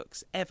funniest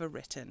books ever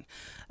written.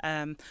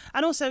 And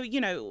also,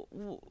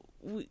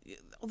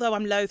 although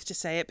I'm loath to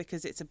say it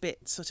because it's a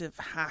bit sort of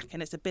hack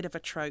and it's a bit of a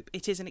trope,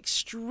 it is an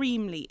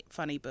extremely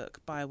funny book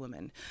by a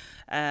woman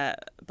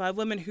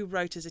who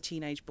wrote as a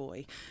teenage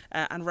boy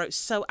and wrote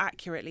so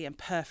accurately and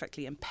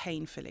perfectly and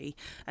painfully.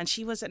 And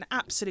she was an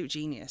absolute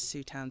genius,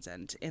 Sue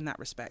Townsend, in that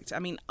respect. I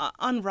mean,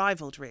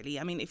 unrivaled, really.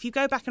 I mean, if you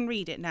go back and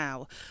read it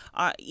now,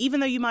 even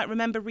though you might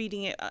remember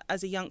reading it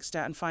as a youngster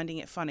and finding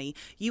it funny,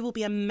 you will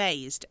be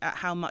amazed at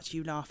how much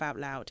you laugh out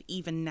loud,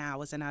 even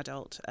now as an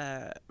adult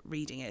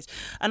reading it.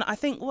 And I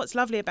think what's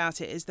lovely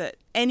about it is that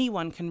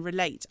anyone can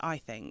relate, I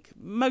think.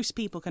 Most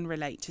people can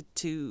relate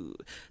to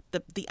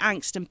the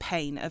angst and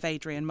pain of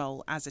Adrian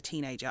Mole as a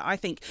teenager. I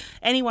think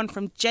anyone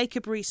from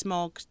Jacob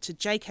Rees-Mogg to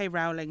J.K.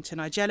 Rowling to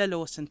Nigella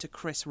Lawson to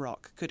Chris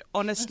Rock could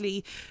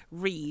honestly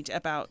read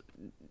about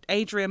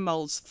Adrian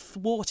Mole's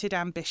thwarted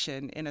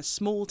ambition in a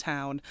small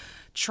town,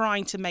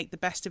 trying to make the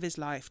best of his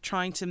life,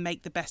 trying to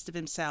make the best of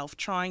himself,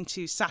 trying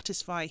to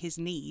satisfy his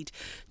need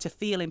to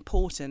feel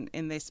important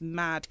in this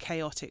mad,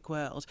 chaotic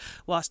world,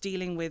 whilst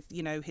dealing with,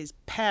 you know, his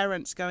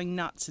parents going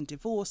nuts and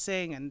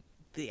divorcing and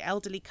the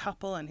elderly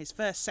couple and his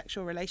first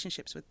sexual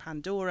relationships with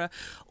Pandora,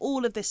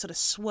 all of this sort of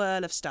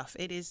swirl of stuff.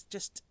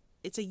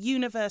 It's a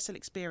universal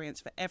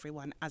experience for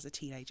everyone as a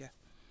teenager.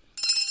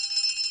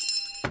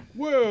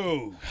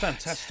 Whoa,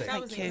 fantastic.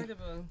 That was Thank you.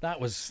 incredible. That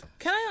was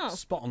Can I ask?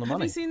 spot on the Have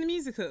money. you seen the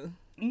musical?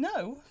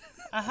 No,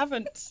 I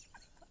haven't.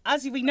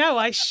 As we know,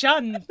 I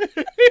shun.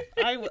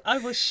 I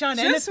will shun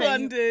Just anything.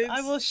 wondered.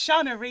 I will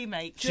shun a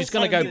remake. She's Just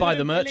going to go wondered. buy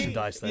the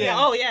merchandise there. Yeah.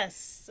 Oh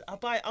yes. I'll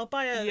buy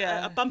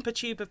Yeah. a bumper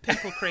tube of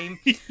pimple cream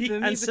The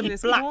and some musical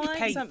is black quite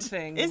paint.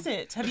 something. Is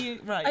it? Have you?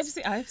 Right.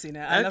 I've seen it.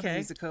 I love the Okay.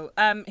 musical.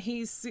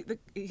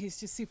 He's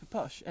just super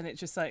posh, and it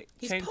just like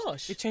He's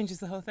posh? It changes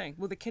the whole thing.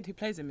 Well, the kid who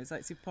plays him is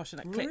like super posh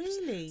and like clips.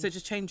 Really? So it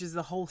just changes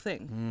the whole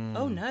thing.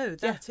 Oh no,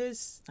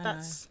 that's I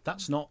know.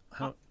 That's not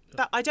how...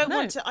 That I don't No.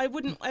 want to. I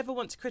wouldn't ever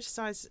want to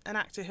criticise an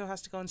actor who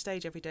has to go on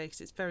stage every day because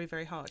it's very,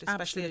 very hard,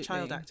 especially a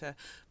child Absolutely. actor.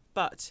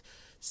 But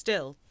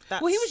still,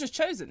 that's... Well, he was just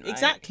chosen, right?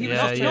 exactly He was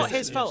Yeah, not, just yeah. not chosen.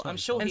 his fault. It's not I'm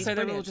his sure fault. And he's so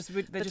they're all brilliant. just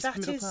they're But just that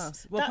middle is-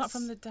 class. Well, apart that's-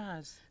 from the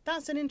dad.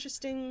 That's an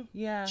interesting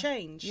Yeah.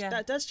 change. Yeah.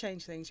 That does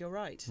change things. You're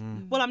right.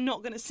 Mm. Well, I'm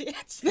not going to see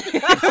it.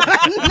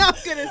 I'm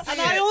not gonna And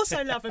I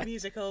also love a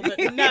musical, but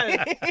no.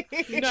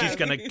 She's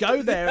going to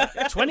go there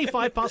at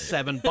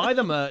 7:25, buy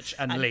the merch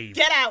and leave.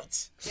 Get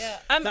out. Yeah.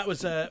 That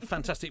was a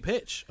fantastic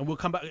pitch. And we'll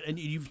come back. And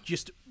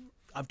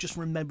I've just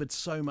remembered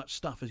so much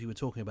stuff as you were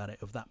talking about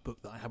it of that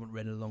book that I haven't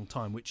read in a long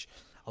time, which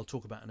I'll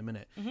talk about in a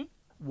minute. Mm-hmm.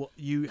 What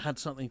you had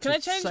something to Can I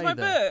change say my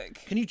there. book?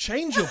 Can you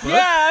change your book?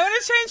 Yeah, I'm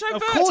gonna change my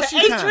Of book. course to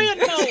you can. Adrian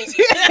Mole.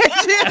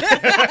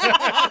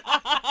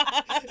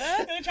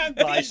 I'm going to try and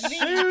By beat me.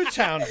 Sue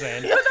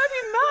Townsend. But that'd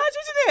be mad,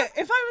 wouldn't it?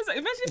 If I was like,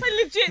 imagine if I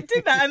legit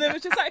did that and then it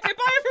was just like, okay,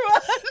 bye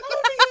everyone.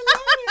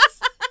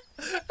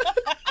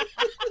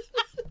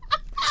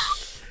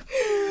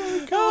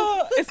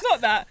 Oh, it's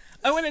not that.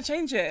 I want to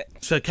change it.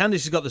 So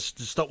Candice has got the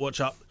stopwatch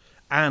up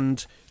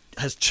and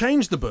has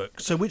changed the book.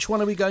 So which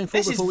one are we going for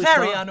This is before we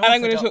very start? And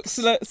I'm going to talk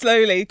unorthodox.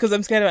 slowly because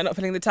I'm scared about not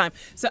filling the time.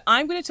 So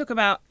I'm going to talk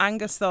about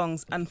Angus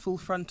Thongs and Full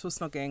Frontal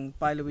Snogging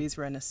by Louise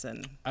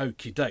Renison.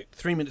 Okie doke.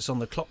 3 minutes on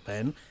the clock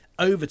then.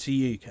 Over to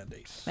you,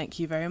 Candice. Thank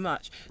you very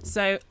much.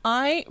 So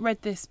I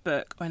read this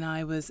book when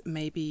I was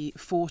maybe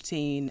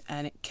 14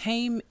 and it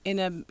came in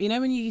a, you know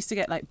when you used to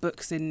get like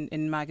books in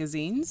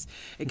magazines?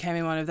 It came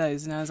in one of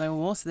those and I was like, well,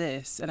 what's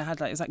this? And I had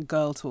like, it was like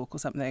Girl Talk or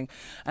something.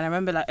 And I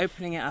remember like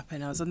opening it up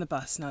and I was on the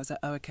bus and I was like,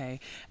 oh,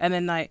 okay. And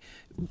then like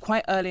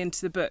quite early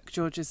into the book,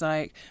 George is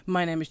like,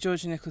 my name is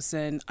Georgia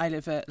Nicholson. I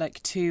live at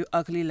like 2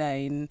 Ugly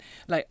Lane,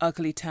 like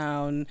Ugly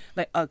Town,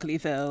 like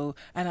Uglyville.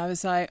 And I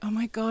was like, oh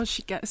my God,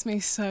 she gets me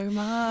so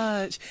much.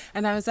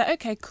 And I was like,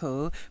 okay,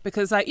 cool,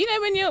 because like, you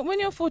know, when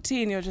you're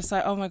 14, you're just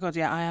like, oh my God,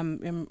 yeah,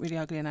 I'm really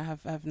ugly and I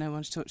have no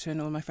one to talk to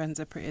and all my friends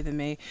are prettier than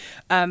me.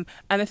 And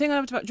the thing I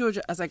loved about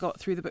Georgia as I got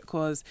through the book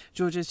was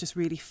Georgia's just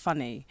really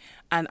funny.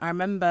 And I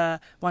remember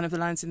one of the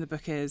lines in the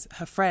book is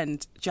her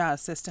friend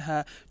Jazz says to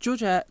her,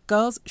 Georgia,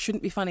 girls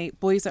shouldn't be funny,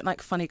 boys don't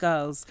like funny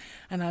girls.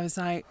 And I was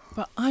like,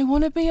 but I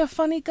want to be a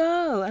funny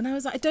girl. And I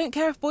was like, I don't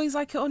care if boys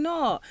like it or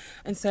not.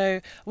 And so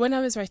when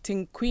I was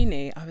writing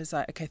Queenie, I was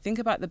like, okay, think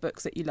about the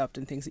books that you loved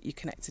and things that you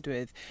connected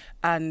with.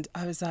 And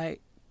I was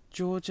like,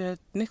 Georgia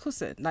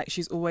Nicholson, like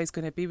she's always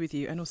going to be with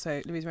you. And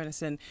also Louise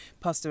Renison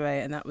passed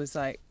away, and that was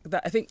like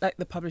that. I think like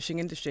the publishing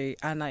industry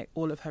and like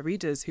all of her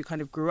readers who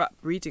kind of grew up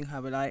reading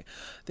her were like,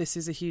 this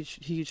is a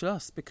huge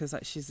loss, because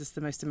like she's just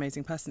the most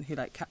amazing person who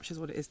like captures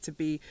what it is to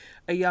be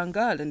a young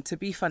girl and to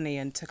be funny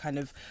and to kind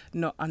of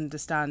not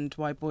understand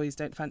why boys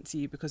don't fancy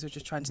you because you're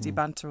just trying to do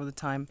banter all the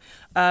time.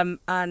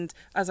 And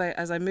as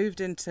I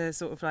moved into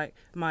sort of like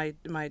my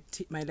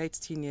later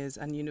teen years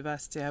and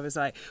university, I was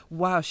like,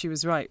 wow, she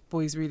was right.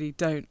 Boys really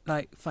don't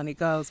like funny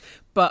girls,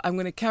 but I'm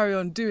going to carry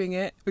on doing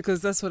it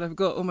because that's what I've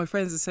got. All my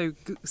friends are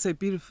so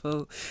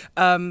beautiful.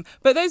 But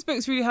those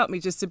books really helped me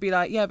just to be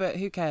like, yeah, but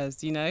who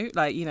cares, you know?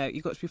 Like, you know,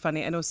 you've got to be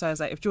funny. And also I was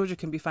like, if Georgia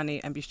can be funny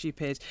and be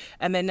stupid.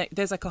 And then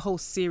there's like a whole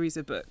series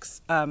of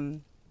books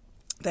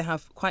They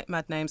have quite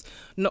mad names.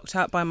 Knocked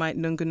Out by My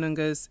Nunga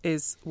Nungas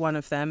is one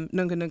of them.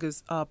 Nunga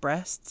Nungas are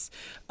breasts.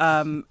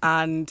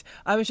 And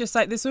I was just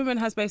like, this woman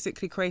has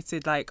basically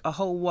created like a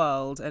whole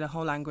world and a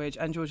whole language.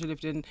 And Georgia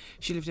lived in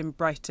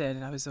Brighton,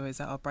 and I was always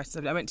like, oh,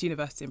 Brighton. I went to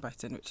university in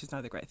Brighton, which is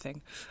another great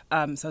thing. So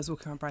I was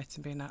walking around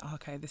Brighton being like, oh,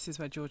 okay, this is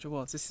where Georgia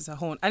was. This is her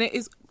haunt. And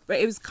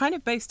it was kind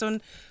of based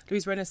on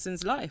Louise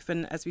Renason's life.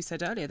 And as we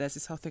said earlier, there's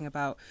this whole thing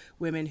about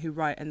women who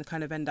write and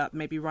kind of end up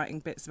maybe writing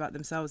bits about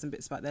themselves and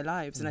bits about their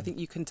lives. And I think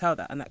you can tell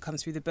that. And that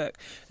comes through the book.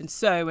 And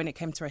so when it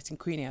came to writing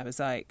Queenie, I was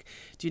like,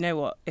 do you know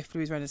what? If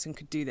Louise Renason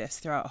could do this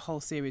throughout a whole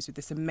series with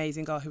this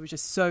amazing girl who was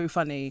just so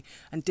funny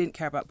and didn't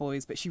care about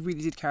boys, but she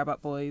really did care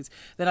about boys,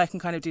 then I can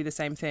kind of do the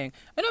same thing.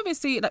 And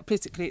obviously, like,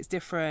 politically it's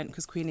different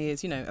because Queenie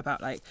is, you know,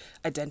 about like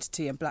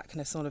identity and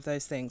blackness, all of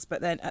those things.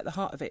 But then at the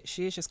heart of it,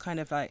 she is just kind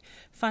of like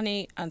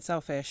funny and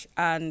selfish,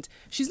 and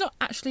she's not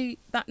actually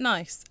that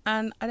nice.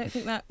 And I don't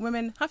think that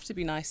women have to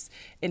be nice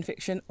in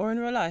fiction or in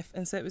real life.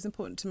 And so it was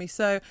important to me.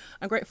 So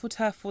I'm grateful to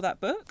her for that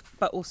book,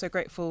 but also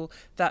grateful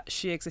that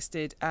she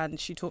existed and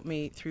she taught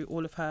me through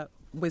all of her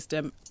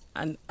wisdom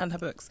and her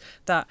books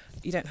that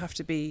you don't have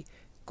to be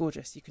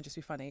gorgeous, you can just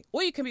be funny,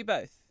 or you can be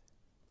both.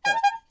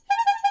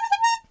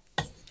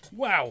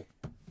 Wow.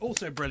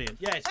 Also brilliant.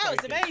 Yeah, it's That was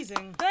very good.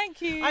 amazing.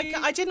 Thank you.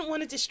 I didn't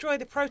want to destroy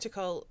the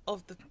protocol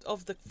of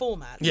the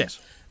format. Yes.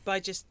 By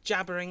just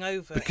jabbering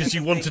over. Because you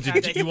everything, wanted to-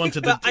 Candice. you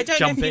wanted to But I don't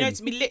jump know if you in.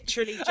 noticed me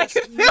literally just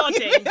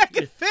nodding. I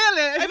could feel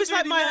it. It was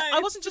like really nice. I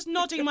wasn't just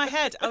nodding my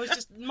head. I was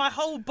just, my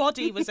whole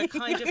body was a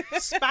kind of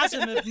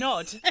spasm of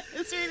nod.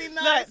 It's really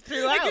Like, nice.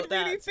 throughout I could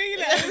that. really feel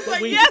it. It was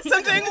like, We- yes,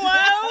 I'm doing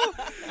well.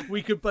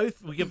 We could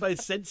both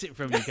sense it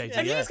from you, Katie.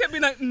 And you Yeah. just kept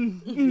being like,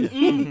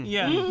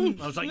 yeah.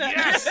 I was like,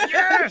 yes,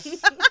 yes.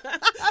 Give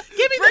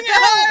me Bring the it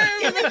hood!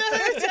 home. Give me the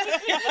hood!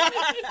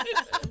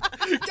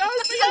 Go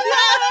for your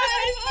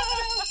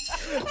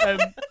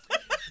life.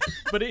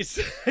 But it's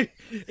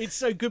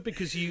so good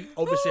because you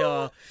obviously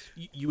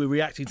you were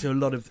reacting to a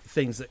lot of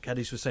things that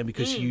Candice was saying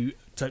because you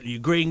totally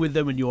agreeing with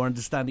them and you're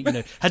understanding. You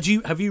know, have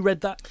you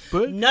read that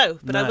book? No,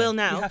 but I No. will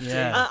now. You have to.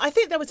 Yeah. I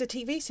think there was a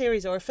TV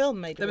series or a film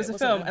made There of was it, a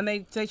wasn't film, there?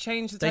 and they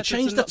changed the They title.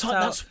 changed to the Knocked title,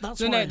 Out.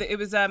 that's no, why. it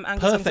was Angus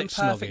Perfect Young's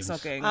Perfect Snogging.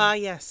 Snogging. Ah,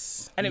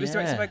 yes. And it was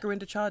directed Yeah. by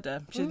Gurinder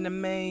Chadha. She did an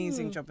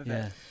amazing job of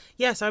Yeah. it.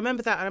 Yes, I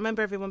remember that. I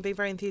remember everyone being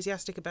very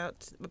enthusiastic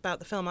about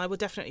the film. I will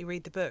definitely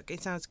read the book.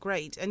 It sounds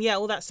great. And yeah,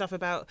 all that stuff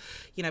about,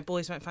 you know,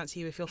 boys won't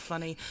fancy you if you're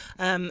funny.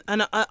 And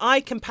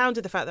I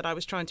compounded the fact that I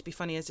was trying to be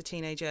funny as a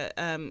teenager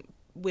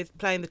with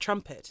playing the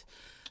trumpet.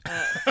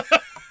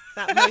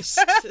 That most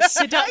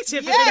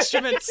seductive of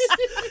instruments.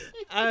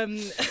 And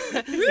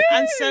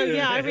so,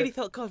 yeah, I really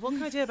thought, God, what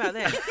can I do about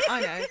this?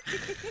 I know.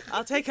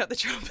 I'll take up the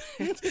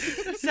trumpet.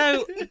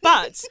 So,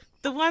 but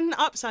the one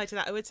upside to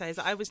that, I would say, is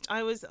that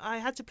I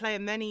had to play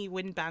in many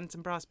wind bands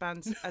and brass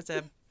bands as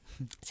a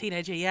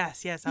teenager.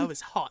 Yes, I was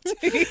hot.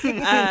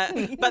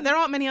 But there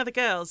aren't many other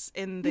girls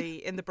in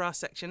the brass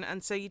section,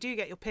 and so you do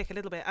get your pick a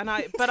little bit.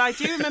 But I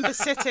do remember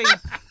sitting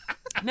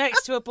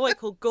next to a boy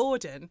called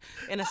Gordon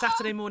in a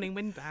Saturday morning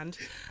wind band,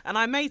 and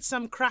I made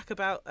some crack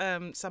about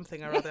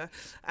something or other,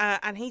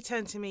 and he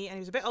turned to me, and he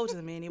was a bit older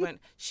than me, and he went,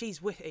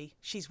 she's witty.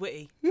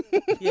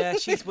 Yeah,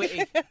 she's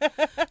witty.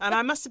 And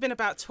I must have been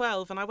about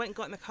 12, and I went and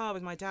got in the car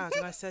with my dad,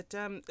 and I said,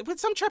 with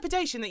some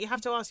trepidation that you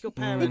have to ask your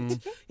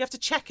parent, you have to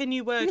check a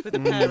new word with a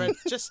parent,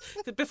 just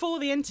before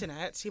the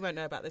internet. You won't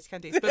know about this,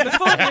 Candice, but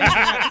before the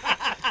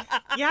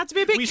internet, you had to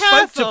be a bit We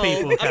spoke to careful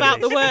people, about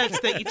Candice. the words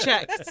that you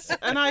checked.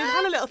 And I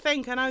had a little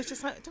think, and I was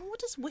just like, what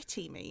does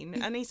witty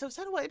mean? And he sort of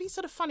said, well, it'd be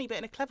sort of funny, but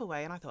in a clever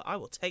way. And I thought, I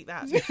will take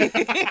that.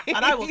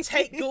 And I will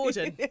take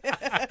Gordon,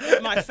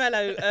 my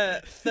fellow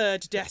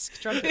third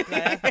desk trumpet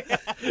player.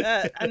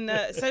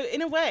 So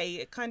in a way,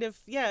 it kind of,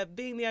 yeah,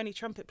 being the only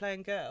trumpet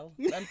playing girl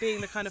and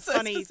being the kind of So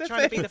funny, specific.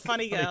 trying to be the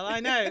funny girl, I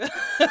know.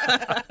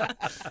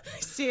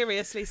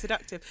 Seriously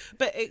seductive.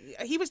 But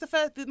he was the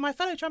first, my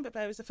fellow trumpet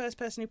player was the first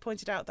person who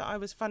pointed out that I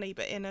was funny,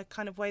 but in a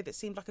kind of way that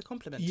seemed like a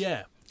compliment.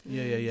 Yeah.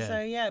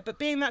 So yeah, but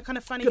being that kind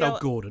of funny Good girl,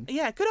 old Gordon.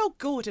 Yeah, good old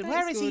Gordon. Thanks,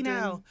 Where is he Gordon.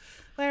 now?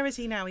 Where is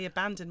he now? He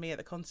abandoned me at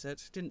the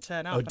concert. Didn't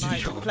turn up, Oh, and did I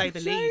he? had to play the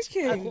lead.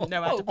 Joking. I didn't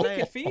know how to play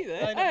wicked it. for you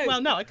then. I know. Oh.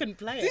 Well, no, I couldn't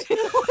play it.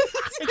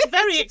 It's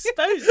very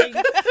exposing.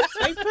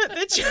 They put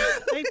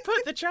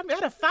the trumpet. It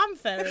had a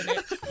fanfare in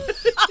it.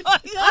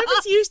 I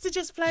was used to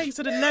just playing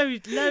sort of low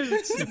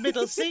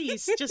middle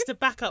C's just to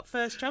back up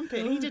first trumpet,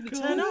 and he didn't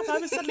turn up. I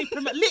was suddenly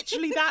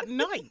literally that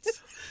night.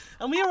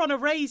 And we were on a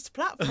raised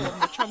platform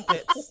with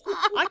trumpets.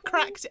 I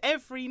cracked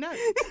every note.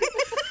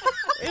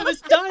 It was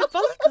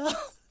diabolical.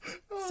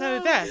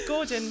 So there,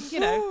 Gordon, you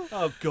know,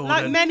 Oh, Gordon.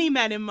 like many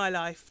men in my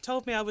life,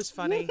 told me I was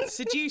funny,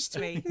 seduced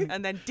me,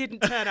 and then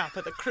didn't turn up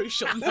at the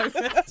crucial moment.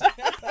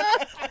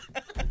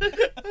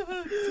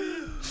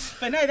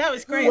 But no, that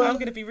was great. Well- I'm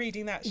going to be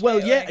reading that straight Well,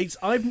 yeah,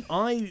 away.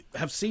 I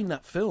have seen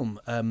that film,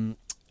 and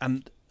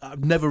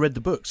I've never read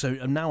the book, so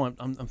now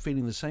I'm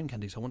feeling the same,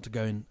 Candice. I want to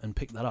go in and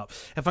pick that up.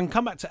 If I can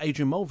come back to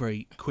Adrian Mole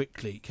very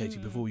quickly, Katie,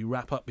 before we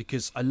wrap up,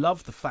 because I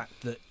love the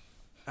fact that,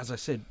 as I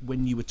said,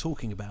 when you were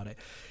talking about it,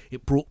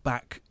 it brought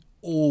back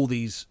all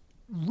these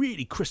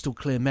really crystal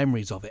clear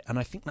memories of it, and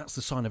I think that's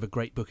the sign of a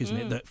great book, isn't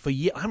it? That for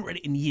years, I haven't read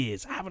it in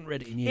years.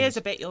 Here's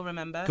a bit you'll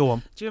remember. Go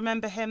on. Do you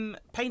remember him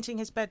painting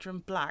his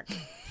bedroom black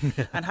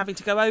and having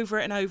to go over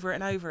it and over it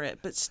and over it,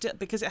 but still,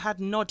 because it had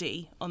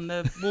Noddy on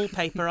the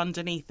wallpaper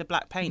underneath the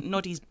black paint,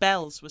 Noddy's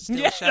bells were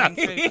still showing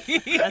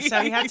through, and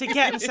so he had to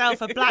get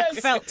himself a black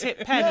felt tip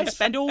pen and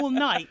spend all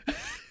night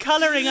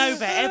colouring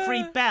over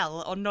every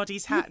bell on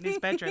Noddy's hat in his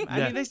bedroom.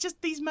 I mean, there's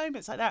just these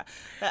moments like that.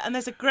 And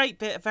there's a great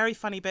bit, a very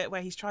funny bit,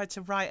 where he's tried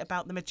to write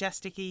about the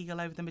majestic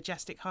eagle over the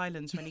majestic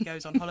highlands when he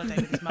goes on holiday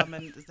with his mum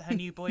and her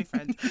new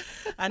boyfriend,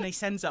 and he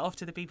sends it off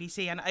to the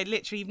BBC. And I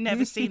literally, you've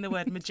never seen the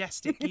word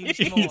majestic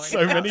used more.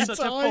 So many Such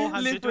a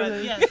 400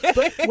 word. Yeah.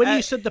 But when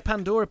you said the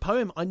Pandora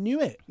poem, I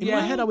knew it. In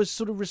my head, I was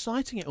sort of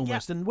reciting it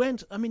almost, and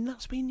I mean,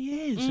 that's been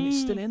years, and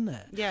it's still in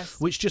there. Yes.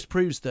 Which just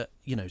proves that,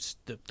 you know,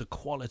 the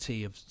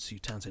quality of Sue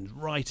Townsend's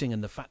writing,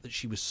 and the fact that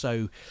she was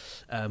so,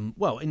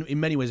 in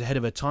many ways ahead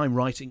of her time,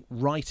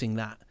 writing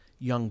that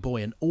young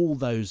boy and all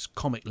those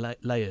comic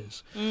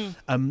layers.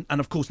 And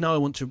of course, now I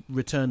want to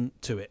return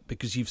to it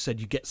because you've said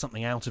you get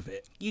something out of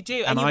it. You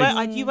do, and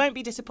you won't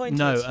be disappointed.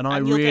 No, and I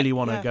really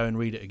want to go and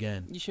read it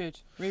again. You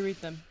should reread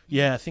them.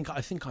 Yeah, I think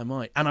I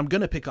might, and I'm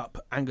going to pick up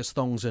Angus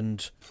Thongs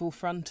and Full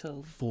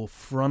Frontal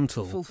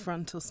Snoggings,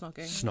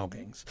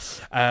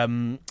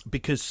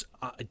 because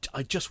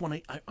I just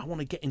want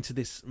to get into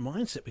this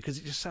mindset because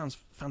it just sounds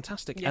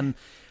fantastic, and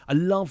I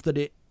love that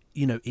it,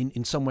 you know,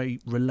 in some way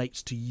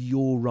relates to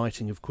your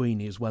writing of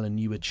Queenie as well, and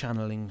you were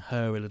channeling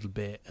her a little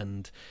bit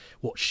and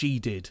what she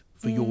did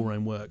for your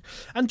own work,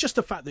 and just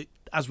the fact that,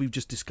 as we've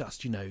just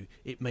discussed, you know,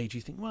 it made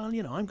you think, well,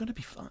 you know, I'm going to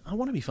be fun. I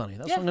want to be funny.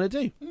 That's what I'm going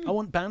to do. I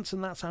want banter,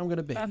 and that's how I'm going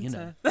to be. Banter. You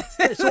know,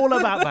 it's all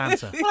about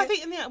banter. Well, I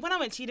think when I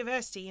went to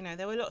university, you know,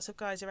 there were lots of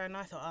guys around, and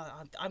I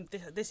thought,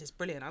 this is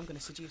brilliant. I'm going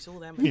to seduce all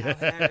them with how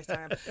hilarious I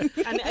am.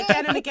 And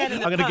again,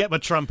 I'm going to get my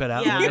trumpet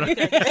out. Yeah,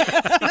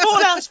 if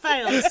all else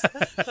fails,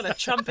 I've got a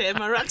trumpet in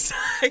my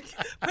rucksack.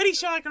 Pretty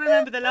sure I can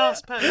remember the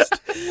last post.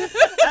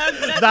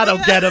 That'll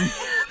get him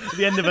at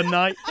the end of a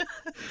night.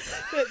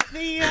 But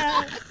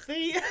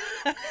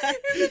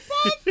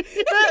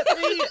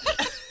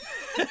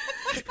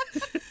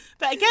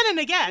again and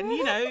again,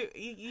 you know,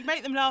 you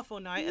make them laugh all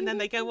night, and then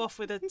they go off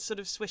with a sort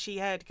of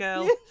swishy-haired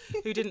girl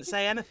who didn't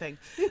say anything.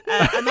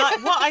 And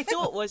what I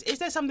thought was, is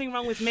there something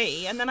wrong with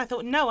me? And then I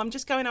thought, no, I'm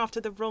just going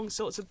after the wrong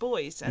sorts of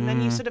boys. And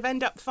then you sort of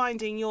end up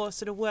finding your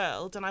sort of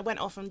world. And I went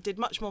off and did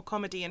much more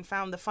comedy and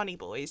found the funny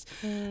boys.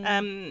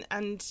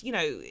 And, you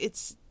know,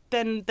 it's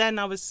then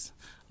I was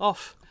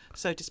off,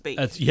 so to speak.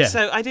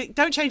 So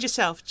don't change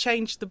yourself,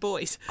 change the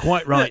boys.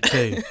 Quite right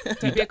too.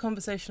 Don't be a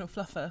conversational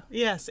fluffer.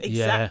 Yes,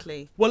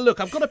 exactly. Yeah. Well, look,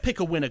 I've got to pick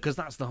a winner because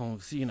that's the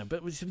whole, you know.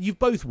 But you've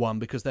both won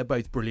because they're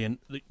both brilliant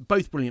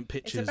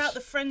pictures. It's about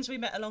the friends we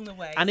met along the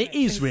way, and it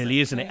is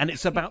really, isn't it? And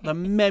it's about the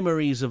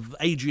memories of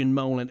Adrian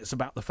Mole, and it's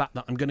about the fact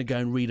that I'm going to go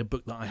and read a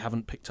book that I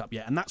haven't picked up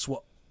yet, and that's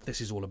what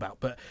this is all about.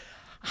 But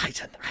I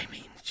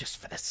mean, just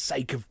for the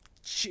sake of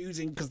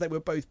choosing, because they were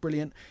both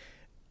brilliant.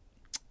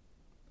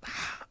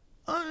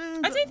 I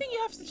don't think you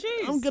have to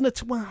choose. I'm going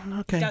to... Well,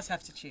 okay. He does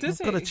have to choose. Does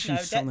he? I've got to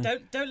choose something.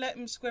 Don't let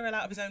him squirrel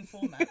out of his own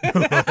format.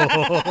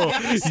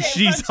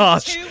 She's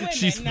harsh.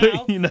 She's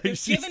now, you know,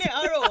 she's given it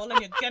her all, and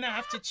you're going to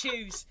have to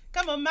choose.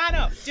 Come on, man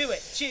up. Do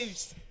it.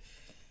 Choose.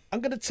 I'm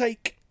going to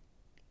take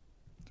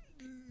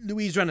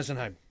Louise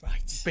Rennersonholm.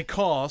 Right.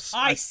 Because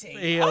I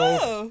see.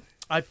 I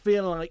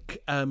feel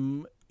like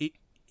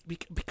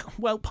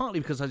partly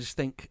because I just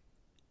think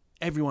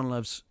everyone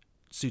loves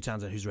Sue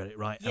Townsend, who's read it,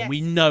 right? Yes. And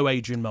we know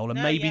Adrian Mole, and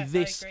No, maybe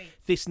yes,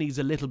 this needs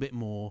a little bit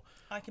more.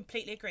 I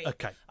completely agree.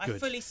 Okay, good. I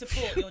fully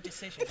support your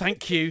decision.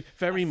 Thank you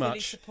very I fully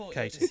much, support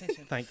your Katie.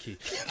 decision. Thank you.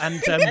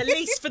 And at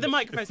least for the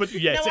microphone.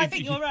 Yes, no, I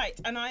think you're right,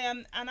 and I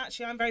am. And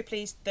actually, I'm very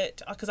pleased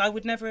that because I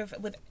would never have.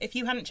 If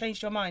you hadn't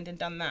changed your mind and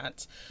done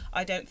that,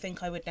 I don't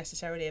think I would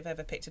necessarily have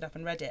ever picked it up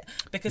and read it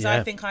because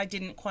I think I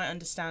didn't quite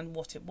understand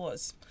what it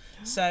was.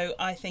 So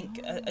I think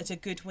it's a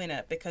good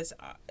winner because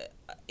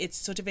it's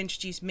sort of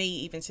introduced me,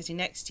 even sitting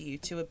next to you,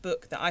 to a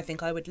book that I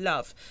think I would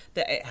love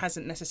that it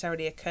hasn't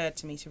necessarily occurred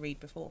to me to read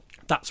before.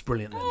 That's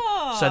brilliant then.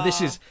 So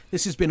this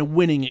has been a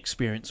winning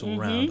experience all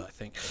round, I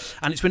think.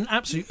 And it's been an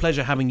absolute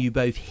pleasure having you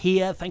both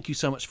here. Thank you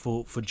so much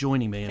for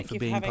joining me and for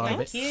being part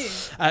of it.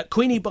 Thank you.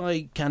 Queenie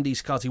by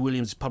Candice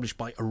Carty-Williams is published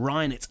by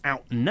Orion. It's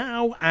out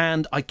now.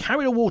 And I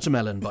Carried a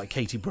Watermelon by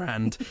Katie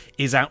Brand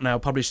is out now,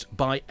 published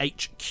by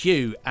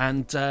HQ.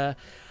 And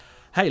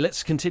hey,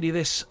 let's continue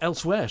this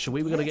elsewhere, shall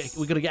we? We're gonna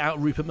get out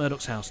of Rupert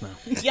Murdoch's house now.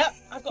 Yep,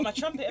 I've got my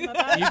trumpet in my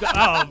bag.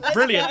 Oh,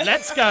 brilliant!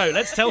 Let's go.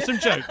 Let's tell some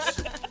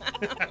jokes.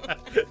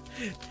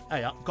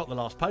 Hey, I've got the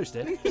last post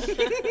here.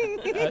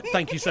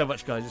 Thank you so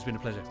much, guys. It's been a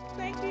pleasure.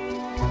 Thank you.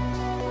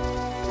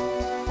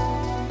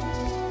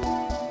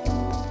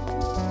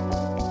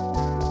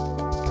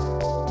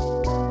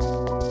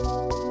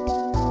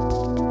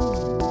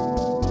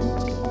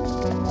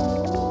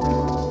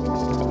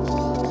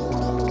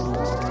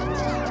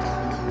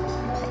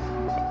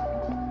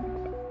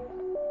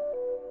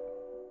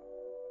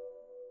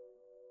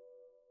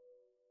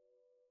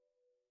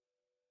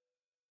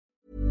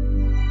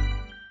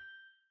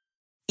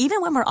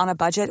 Even when we're on a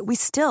budget, we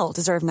still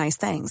deserve nice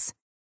things.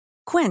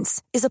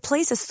 Quince is a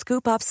place to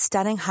scoop up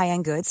stunning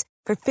high-end goods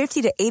for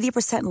 50 to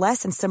 80%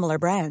 less than similar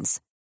brands.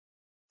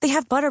 They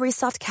have buttery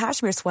soft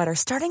cashmere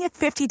sweaters starting at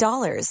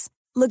 $50,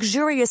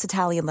 luxurious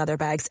Italian leather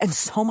bags, and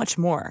so much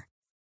more.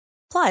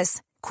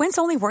 Plus, Quince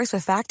only works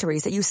with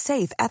factories that use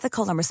safe,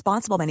 ethical, and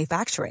responsible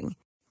manufacturing.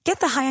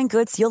 Get the high-end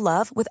goods you'll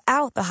love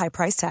without the high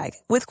price tag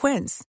with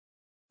Quince.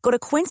 Go to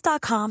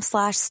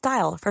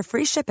quince.com/style for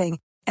free shipping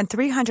and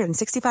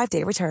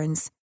 365-day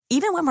returns.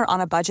 Even when we're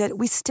on a budget,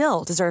 we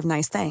still deserve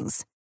nice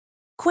things.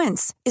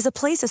 Quince is a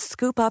place to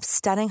scoop up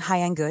stunning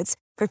high-end goods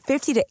for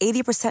 50 to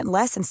 80%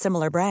 less than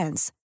similar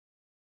brands.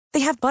 They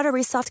have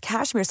buttery soft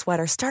cashmere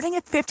sweaters starting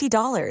at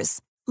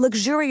 $50,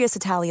 luxurious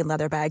Italian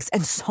leather bags,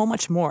 and so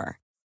much more.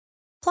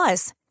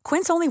 Plus,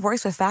 Quince only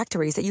works with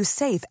factories that use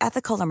safe,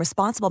 ethical, and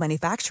responsible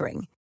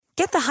manufacturing.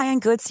 Get the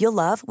high-end goods you'll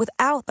love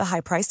without the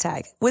high price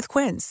tag with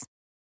Quince.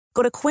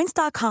 Go to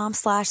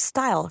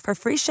quince.com/style for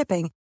free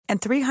shipping and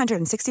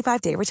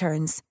 365-day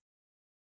returns.